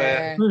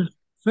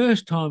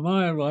 First time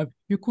I arrived,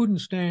 you couldn't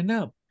stand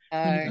up.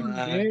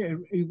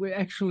 It was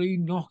actually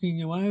knocking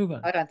you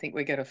over. I don't think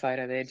we got a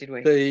photo there, did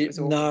we?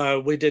 No,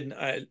 we didn't.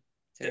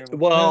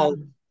 Well,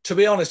 to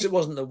be honest, it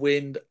wasn't the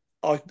wind.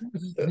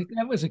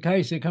 That was the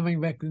case. They're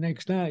coming back the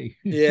next day.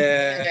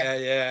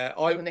 Yeah.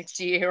 The next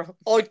year.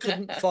 I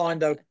couldn't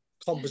find a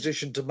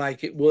composition to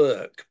make it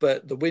work,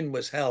 but the wind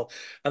was hell.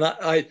 And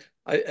I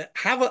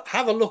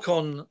have a look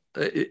on,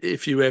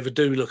 if you ever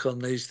do look on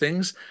these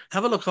things,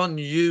 have a look on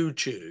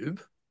YouTube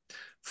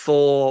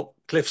for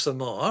Cliffs of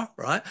Moher,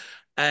 right?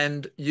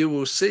 And you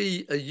will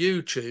see a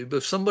YouTube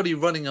of somebody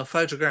running a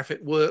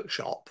photographic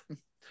workshop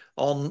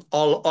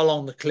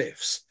along the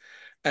cliffs.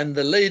 And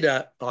the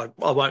leader, I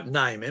won't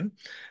name him,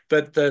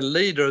 but the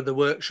leader of the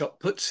workshop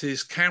puts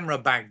his camera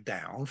bag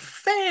down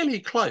fairly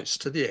close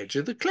to the edge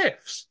of the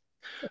cliffs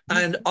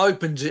and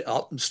opens it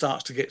up and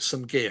starts to get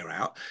some gear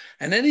out.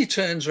 And then he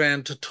turns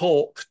around to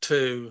talk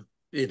to,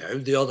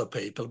 the other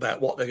people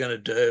about what they're going to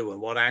do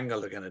and what angle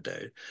they're going to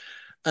do.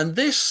 And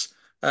this,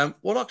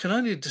 what I can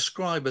only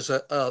describe as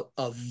a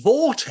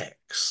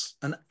vortex,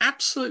 an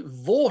absolute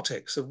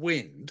vortex of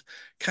wind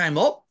came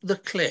up the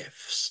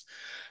cliffs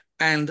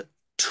and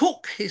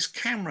took his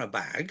camera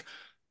bag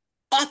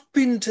up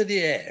into the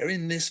air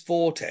in this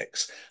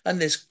vortex, and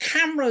there's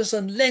cameras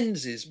and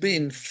lenses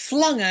being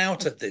flung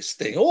out of this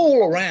thing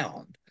all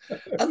around.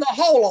 And the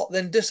whole lot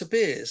then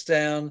disappears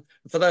down.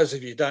 For those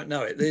of you who don't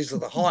know it, these are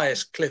the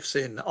highest cliffs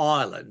in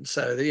Ireland.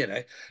 So,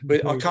 I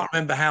can't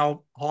remember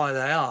how high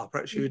they are.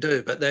 Perhaps you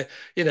do, but they're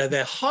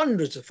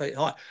hundreds of feet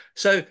high.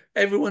 So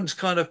everyone's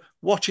kind of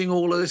watching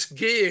all of this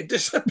gear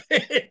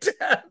disappear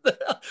down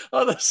the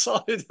other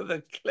side of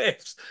the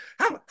cliffs.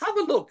 Have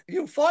a look.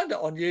 You'll find it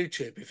on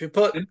YouTube if you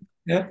put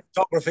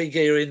photography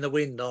gear in the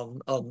wind on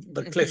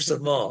the cliffs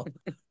of Moher.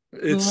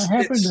 Well, I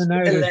happened to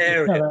notice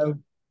hilarious. a fellow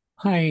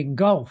playing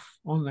golf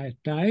on that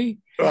day.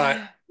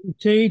 Right. He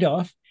teed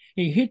off,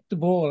 he hit the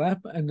ball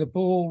up, and the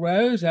ball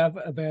rose up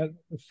about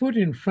a foot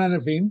in front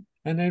of him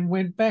and then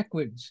went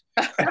backwards.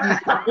 He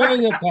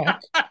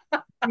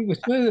was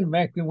further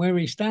back than where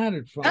he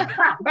started from.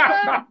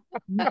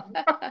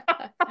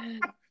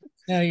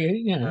 So,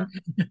 Yeah.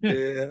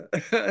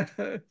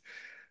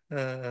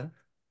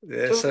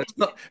 So it's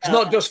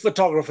not just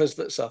photographers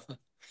that suffer.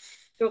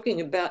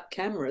 Talking about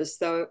cameras,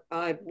 though,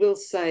 I will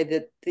say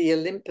that the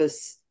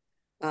Olympus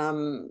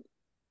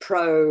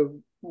Pro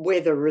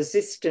weather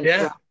resistant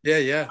are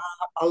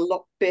a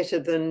lot better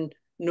than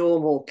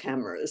normal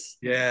cameras.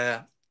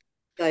 Yeah.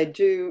 They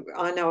do.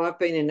 I know I've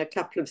been in a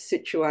couple of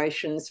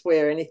situations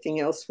where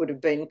anything else would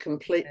have been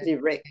completely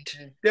wrecked.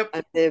 Yep.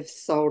 And they've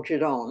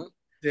soldiered on.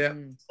 Yeah.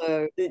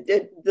 So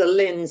the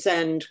lens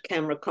and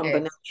camera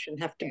combination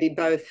have to be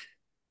both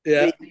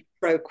really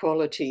pro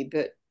quality,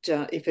 but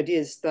if it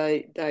is,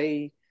 I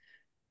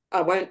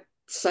won't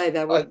say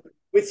they will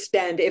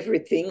withstand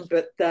everything,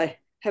 but they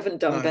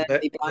haven't done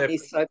badly by me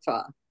so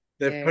far.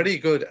 They're pretty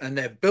good, and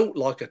they're built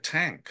like a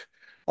tank.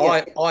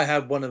 Yeah. I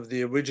had one of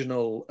the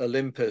original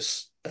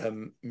Olympus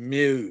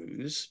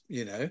Mews,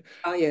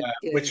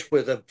 which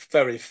were the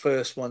very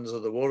first ones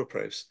of the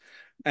waterproofs.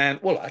 And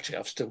well, actually,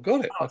 I've still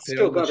got it. I've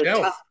still got a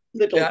tough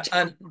little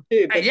tank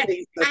too, but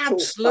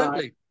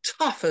absolutely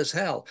tough as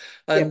hell.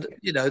 And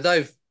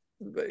they've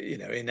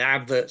in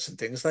adverts and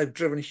things, they've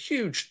driven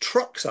huge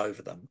trucks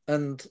over them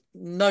and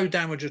no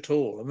damage at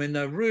all. I mean,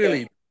 they're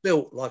really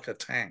built like a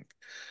tank.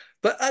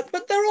 But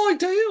they're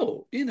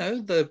ideal.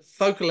 The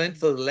focal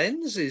length of the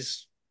lens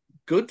is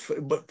good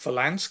for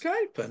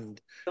landscape, and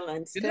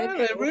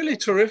they're really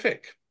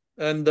terrific.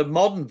 And the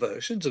modern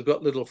versions have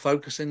got little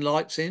focusing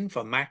lights in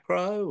for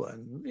macro,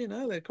 and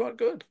they're quite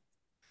good.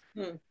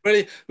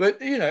 Really, but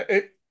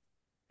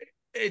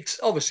it's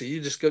obviously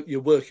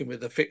you're working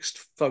with a fixed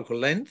focal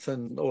length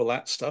and all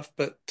that stuff.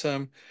 But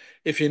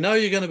if you're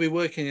going to be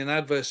working in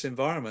adverse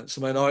environments,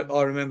 I mean,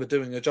 I remember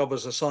doing a job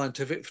as a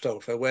scientific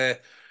photographer where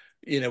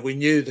we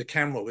knew the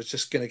camera was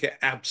just going to get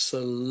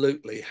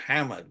absolutely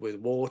hammered with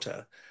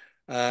water.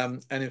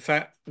 And in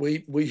fact,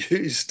 we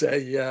used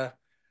a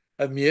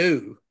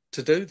Mew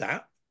to do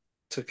that,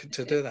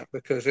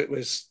 because it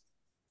was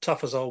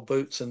tough as old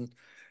boots, and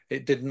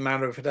it didn't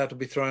matter if it had to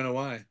be thrown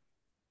away.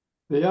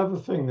 The other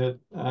thing that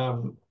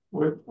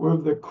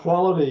with the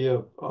quality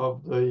of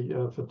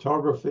the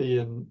photography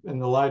in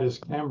the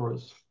latest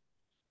cameras,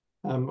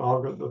 I've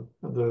got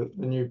the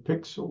new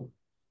Pixel,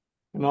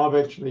 and I've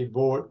actually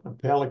bought a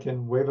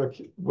Pelican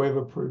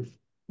waterproof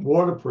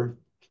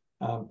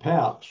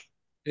pouch.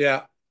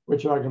 Yeah.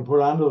 Which I can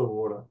put under the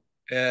water.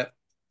 Yeah.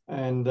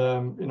 And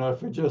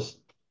for just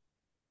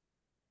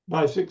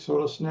basic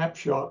sort of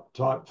snapshot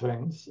type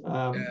things,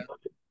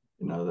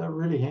 they're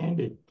really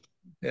handy.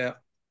 Yeah.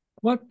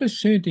 What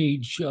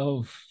percentage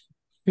of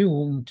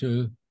film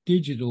to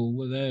digital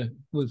were there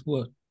with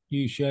what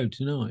you showed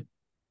tonight?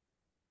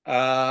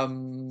 I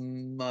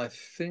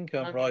think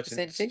I'm right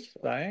in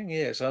saying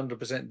yes,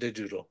 100%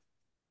 digital.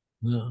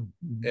 No.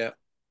 Yeah,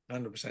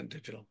 100%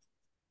 digital.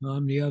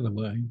 I'm the other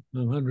way.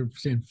 I'm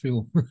 100%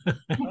 film.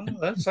 Oh,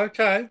 that's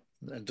okay.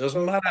 It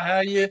doesn't matter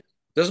how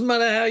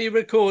you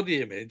record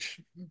the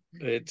image.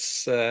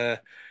 It's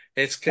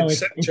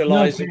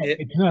conceptualizing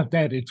it. It's not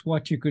that. It's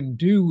what you can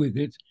do with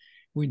it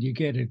when you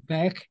get it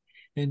back.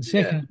 And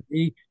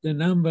secondly,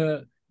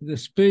 the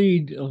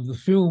speed of the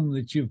film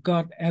that you've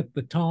got at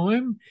the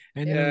time,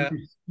 and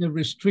the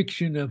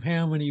restriction of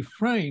how many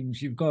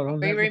frames you've got on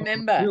that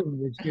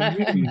film.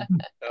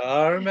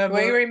 I remember.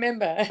 We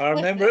remember. I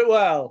remember it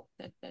well.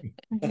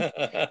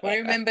 We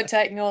remember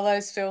taking all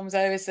those films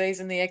overseas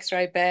in the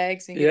X-ray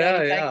bags, and you could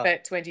only take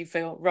about 20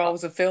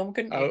 rolls of film,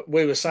 couldn't you?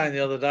 We were saying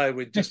the other day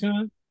we'd just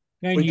been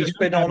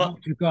on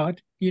what you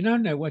got. You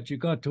don't know what you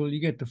got till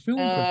you get the film.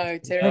 Oh,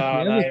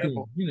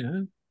 terrible!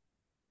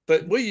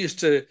 But we used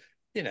to,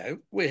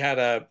 we had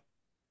a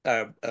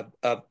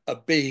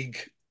big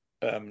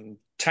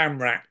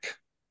Tamrac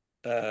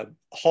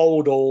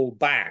hold all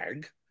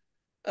bag,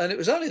 and it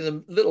was only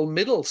the little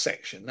middle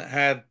section that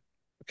had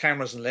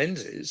cameras and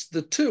lenses.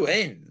 The two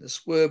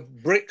ends were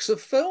bricks of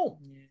film.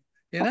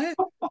 We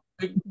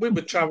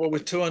would travel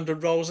with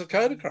 200 rolls of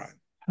Kodachrome.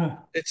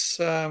 It's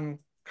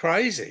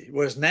crazy.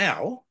 Whereas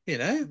now,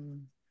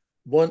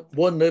 one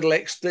little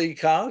XD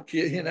card,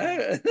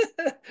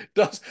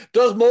 does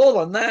more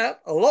than that,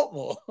 a lot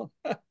more.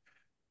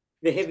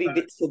 the heavy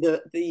bits are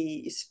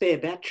the spare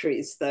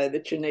batteries, though,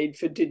 that you need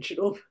for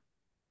digital.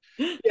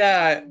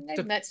 Yeah,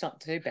 that's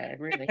not too bad,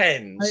 really.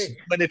 Depends.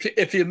 I mean,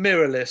 if you're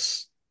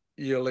mirrorless,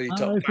 you'll eat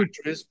up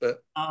batteries, but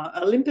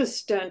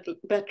Olympus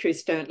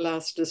batteries don't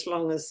last as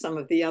long as some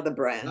of the other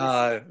brands.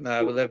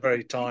 No, but they're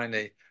very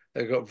tiny.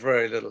 They've got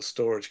very little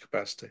storage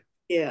capacity.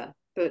 Yeah,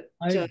 but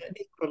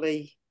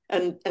equally,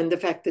 and the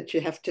fact that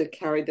you have to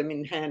carry them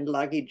in hand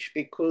luggage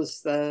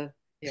because the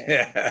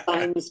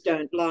planes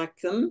don't like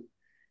them.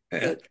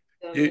 Yeah.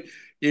 But,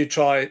 you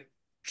try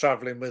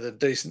traveling with a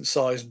decent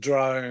sized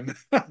drone.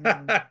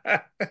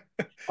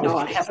 No,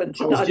 I haven't.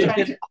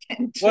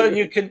 Well,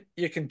 you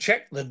can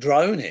check the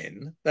drone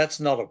in. That's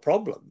not a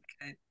problem.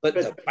 But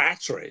the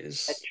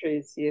batteries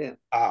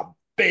are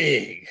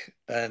big,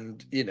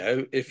 and you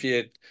know, if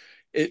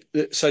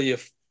so your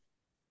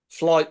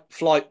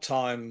flight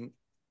time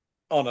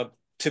on a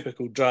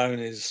typical drone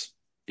is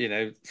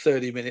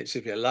 30 minutes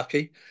if you're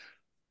lucky,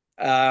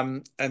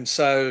 and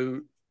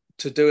so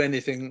to do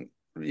anything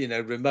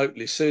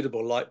remotely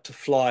suitable, like to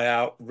fly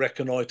out,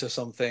 reconnoiter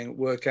something,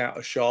 work out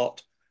a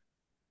shot,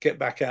 get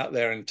back out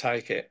there and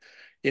take it,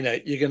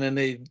 you're going to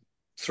need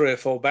 3 or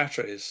 4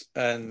 batteries,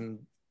 and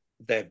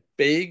they're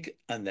big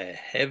and they're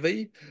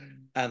heavy,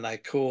 and they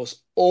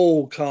cause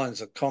all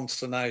kinds of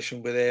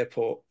consternation with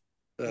airport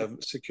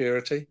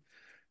security.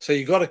 So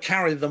you've got to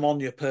carry them on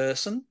your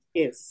person.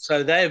 Yes.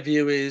 So their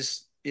view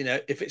is,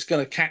 if it's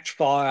going to catch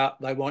fire,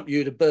 they want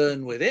you to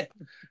burn with it.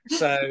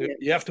 So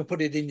you have to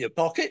put it in your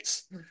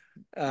pockets.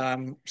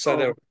 So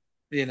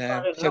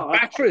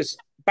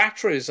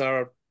batteries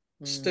are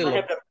still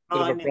a bit of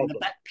a problem. In the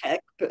backpack,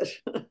 but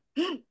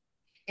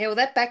yeah, well,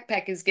 that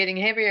backpack is getting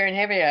heavier and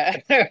heavier.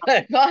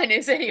 Mine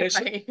is anyway.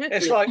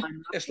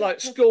 It's like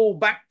school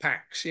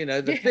backpacks.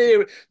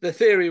 The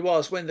theory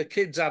was, when the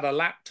kids had a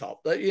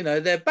laptop, that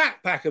their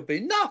backpack would be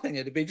nothing.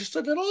 It'd be just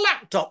a little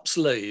laptop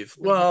sleeve.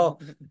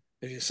 Well,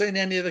 have you seen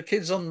any of the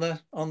kids on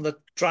the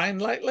train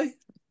lately?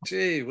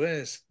 Gee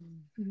whiz.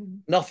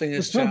 Nothing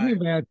has changed.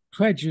 Talking about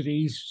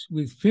tragedies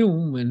with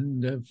film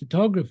and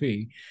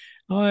photography,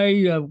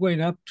 I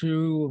went up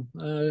to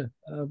a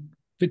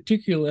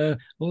particular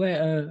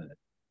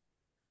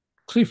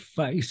cliff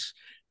face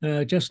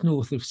just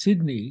north of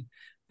Sydney,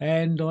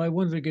 and I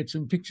wanted to get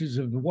some pictures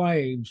of the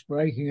waves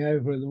breaking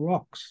over the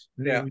rocks.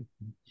 Yeah.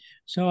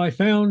 So I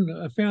found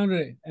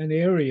an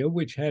area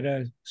which had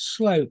a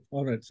slope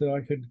on it, so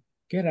I could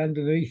get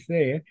underneath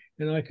there,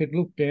 and I could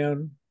look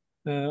down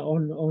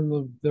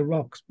on the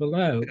rocks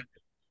below.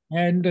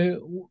 And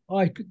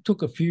I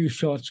took a few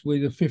shots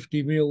with a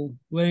 50mm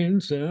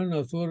lens, and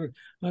I thought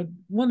I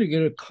want to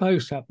get a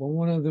close up on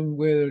one of them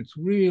where it's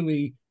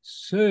really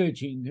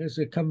surging as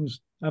it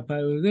comes up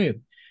over there.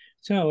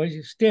 So I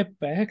stepped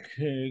back,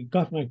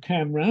 got my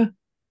camera,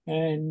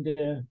 and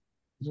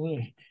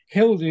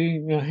held it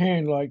in my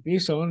hand like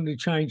this. I wanted to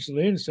change the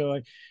lens, so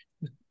I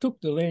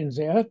took the lens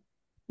out,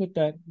 put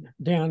that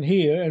down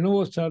here, and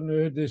all of a sudden I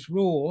heard this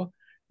roar,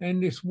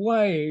 and this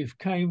wave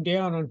came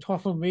down on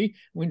top of me,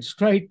 went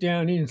straight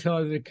down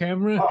inside the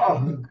camera.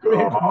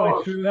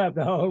 I threw up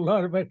the whole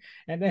lot of it,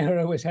 and there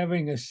I was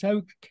having a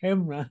soaked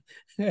camera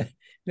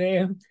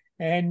there,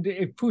 and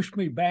it pushed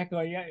me back.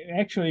 I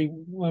actually,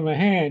 with my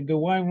hand, the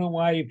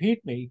wave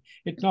hit me,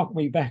 it knocked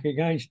me back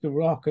against the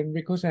rock, and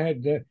because I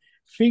had the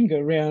finger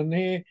around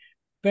there,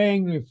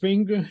 banged the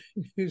finger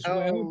as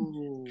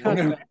well. Cut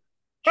it.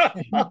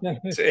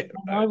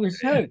 I was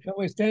soaked. I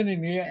was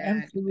standing there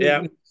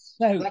absolutely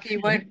soaked. Like you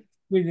won't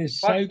with a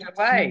soaked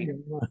away.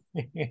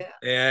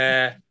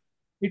 Yeah.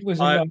 It was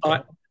a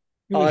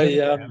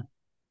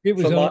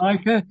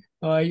Leica.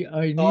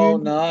 I knew. Oh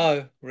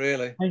no,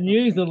 really? I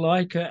knew the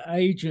Leica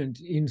agent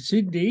in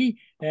Sydney,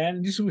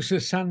 and this was a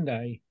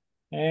Sunday,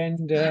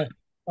 and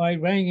I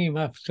rang him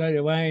up straight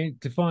away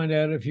to find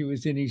out if he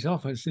was in his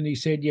office, and he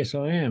said, "Yes,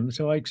 I am."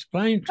 So I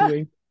explained to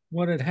him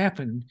what had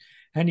happened,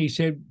 and he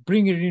said,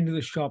 "Bring it into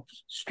the shop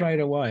straight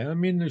away.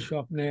 I'm in the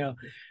shop now.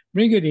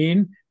 Bring it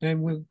in,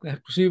 and we'll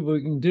have to see what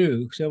we can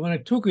do." So when I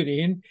took it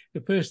in,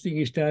 the first thing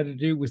he started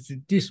to do was to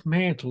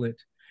dismantle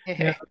it.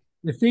 Now,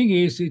 the thing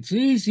is, it's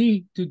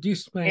easy to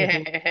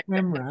dismantle a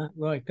camera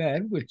like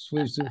that, which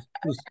was the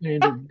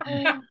standard.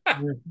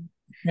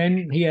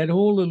 And he had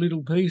all the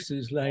little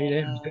pieces laid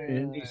out,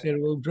 and he said,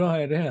 "Well,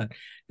 dry it out."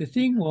 The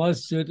thing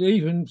was that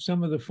even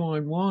some of the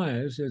fine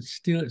wires had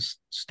still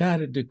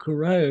started to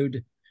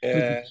corrode with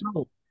the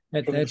salt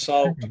at that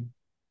time.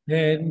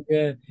 And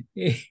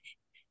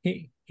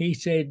he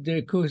said,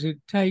 of course, it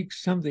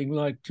takes something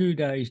like 2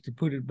 days to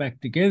put it back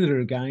together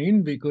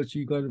again, because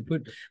you've got to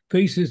put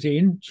pieces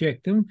in,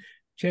 check them,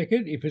 check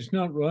it. If it's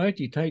not right,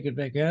 you take it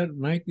back out,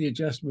 make the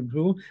adjustment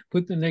rule,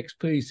 put the next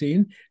piece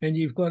in, and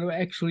you've got to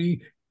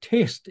actually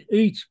test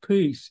each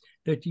piece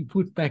that you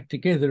put back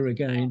together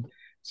again.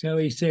 So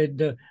he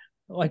said,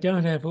 I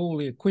don't have all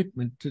the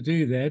equipment to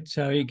do that.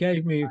 So he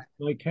gave me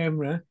my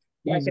camera,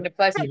 Like in a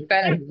plastic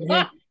bag.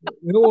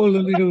 All the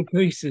little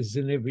pieces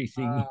and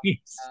everything.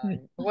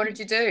 What did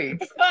you do?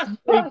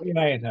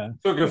 Later.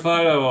 Took a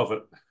photo of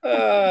it.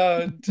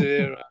 Oh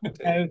dear.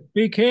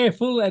 Be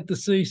careful at the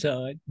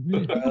seaside.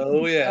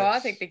 Oh yes. Oh, I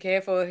think be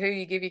careful who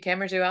you give your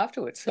camera to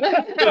afterwards. It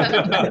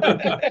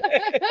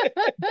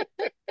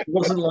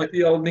wasn't like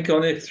the old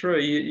Nikon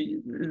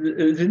F3.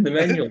 It was in the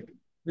manual.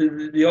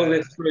 The old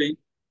F3,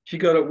 she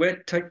got it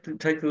wet, take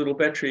the little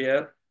battery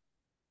out,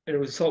 and it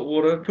was salt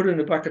water, put it in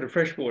a bucket of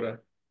fresh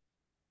water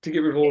to get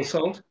rid of all the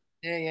salt.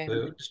 Yeah.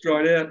 Just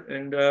dried out,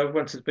 and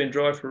once it's been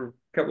dry for a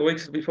couple of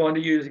weeks, it'll be fine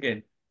to use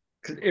again.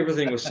 Because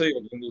everything was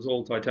sealed and it was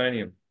all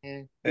titanium.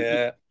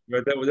 Yeah.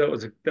 But that was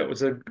a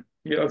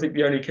I think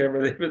the only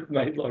camera they ever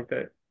made like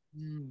that.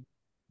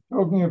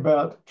 Talking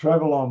about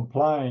travel on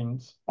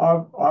planes,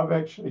 I've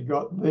actually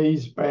got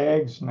these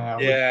bags now.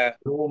 Yeah.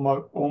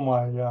 With all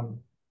my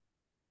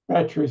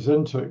batteries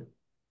into,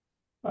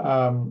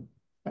 and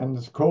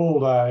it's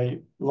called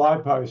a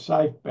lipo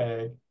safe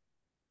bag.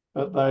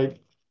 But they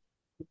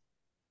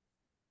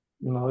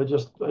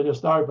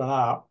just open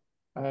up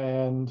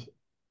and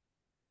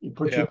you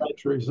put your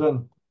batteries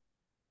in.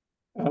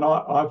 And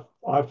I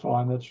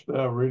find that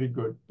they're really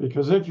good,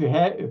 because if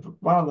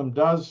one of them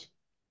does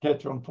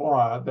catch on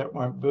fire, that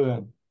won't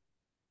burn.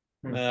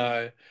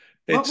 No.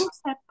 What was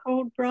that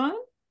called,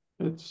 Brian?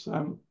 It's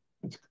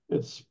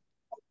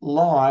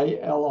Li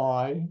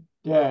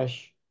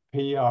dash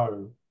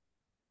PO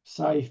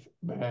safe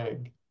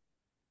bag.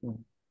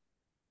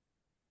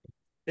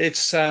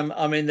 It's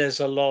I mean, there's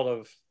a lot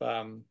of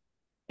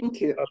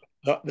Thank you.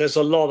 There's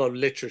a lot of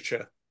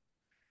literature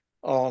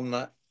on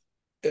the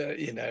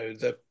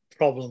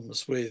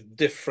problems with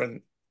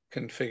different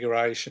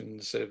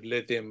configurations of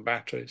lithium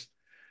batteries,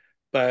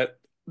 but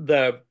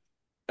I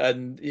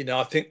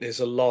think there's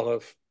a lot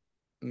of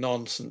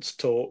nonsense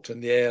talked,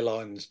 and the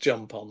airlines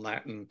jump on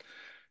that, and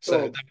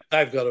so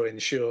they've got to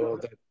ensure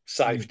the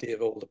safety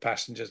of all the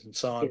passengers and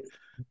so on.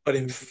 But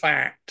in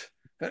fact,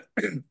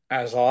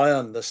 as I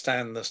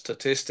understand the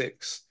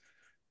statistics,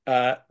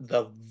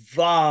 the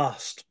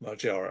vast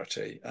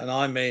majority, and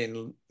I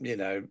mean,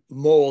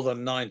 more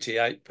than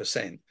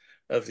 98%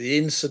 of the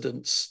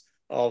incidents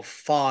of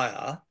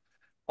fire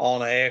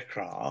on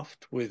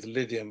aircraft with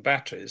lithium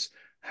batteries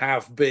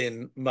have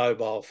been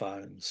mobile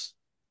phones.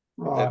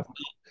 Right.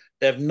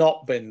 They've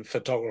not been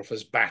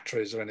photographers'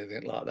 batteries or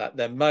anything like that.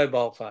 They're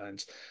mobile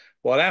phones.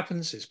 What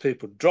happens is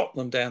people drop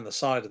them down the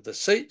side of the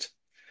seat,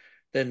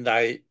 then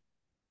they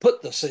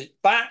put the seat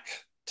back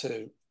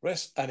to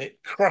rest, and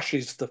it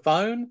crushes the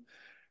phone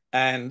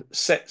and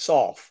sets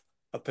off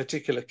a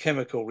particular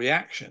chemical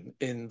reaction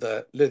in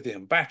the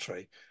lithium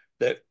battery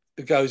that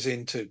goes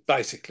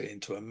basically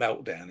into a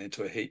meltdown,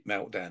 into a heat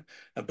meltdown.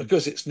 And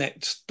because it's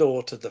next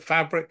door to the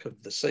fabric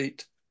of the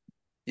seat,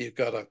 you've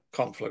got a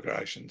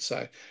conflagration.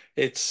 So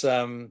it's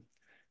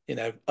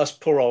us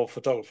poor old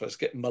photographers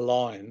get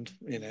maligned.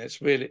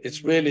 It's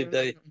really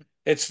the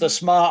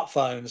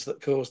smartphones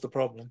that cause the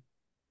problem.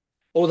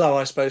 Although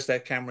I suppose they're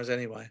cameras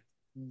anyway.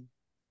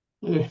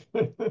 Yeah.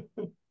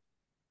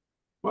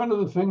 One of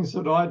the things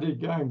that I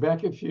did going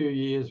back a few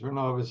years when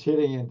I was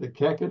heading into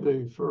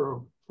Kakadu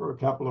for a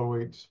couple of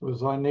weeks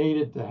was I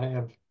needed to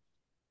have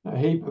a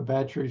heap of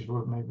batteries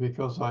with me,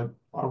 because I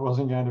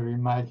wasn't going to be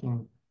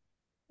making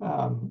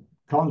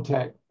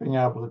contact, being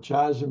able to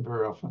charge them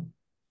very often.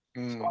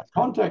 So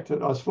I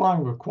was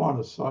flying with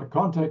Qantas, so I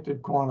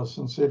contacted Qantas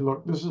and said,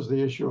 look, this is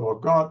the issue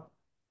I've got,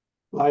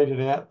 laid it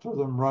out for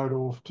them, wrote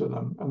off to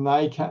them, and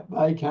they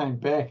came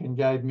back and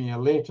gave me a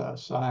letter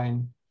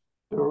saying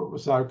that it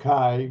was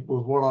okay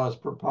with what I was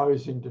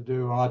proposing to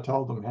do, and I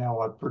told them how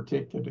I'd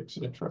protect it,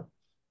 etc.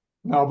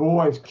 Now, I've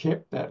always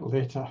kept that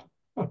letter.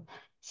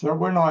 So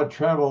when I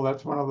travel,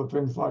 that's one of the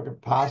things, like a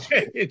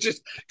passport. You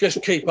just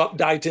keep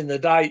updating the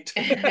date.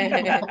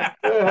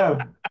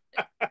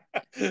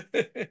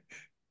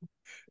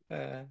 Yeah.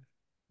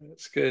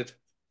 That's good.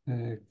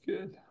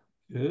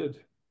 Good.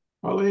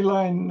 Well,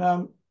 Elaine,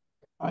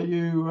 are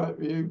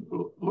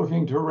you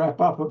looking to wrap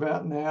up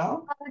about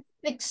now? I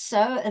think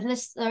so,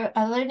 unless are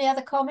there any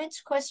other comments,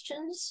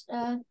 questions,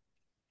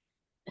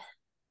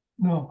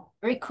 No.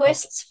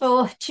 requests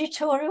for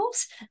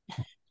tutorials?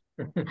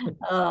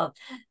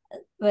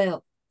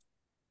 Well,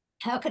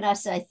 how can I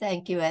say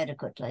thank you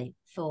adequately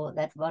for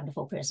that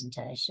wonderful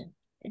presentation?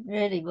 It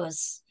really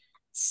was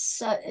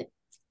so,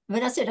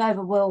 when I said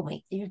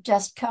overwhelming, you've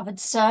just covered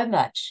so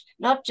much,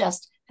 not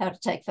just how to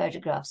take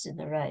photographs in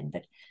the rain,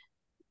 but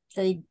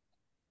the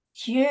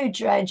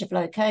huge range of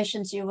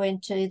locations you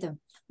went to, the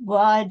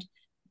wide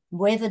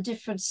weather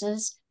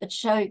differences that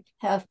show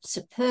how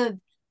superb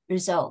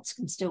results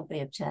can still be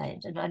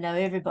obtained. And I know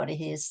everybody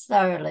here has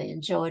thoroughly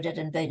enjoyed it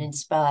and been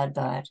inspired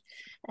by it.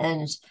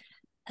 And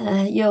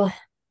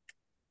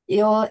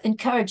you're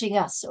encouraging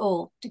us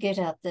all to get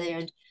out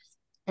there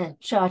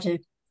and try to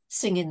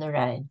sing in the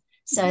rain.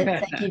 So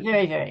thank you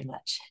very, very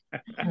much.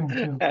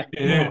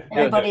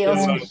 Everybody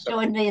else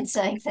join me in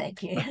saying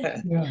thank you.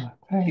 Yeah,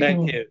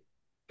 thank you.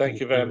 Thank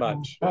you very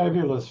much.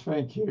 Fabulous,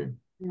 thank you.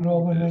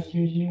 Robin and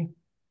Gigi.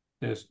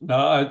 Yes. No,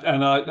 I'd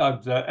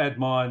add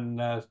mine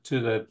to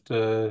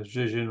that,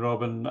 Gigi and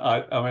Robin.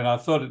 I mean, I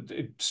thought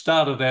it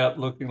started out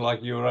looking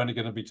like you were only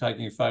going to be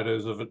taking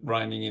photos of it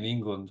raining in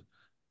England,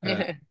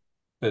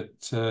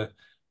 but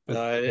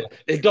no,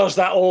 it does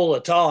that all the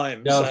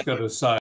time. Yeah, I So. was going to say.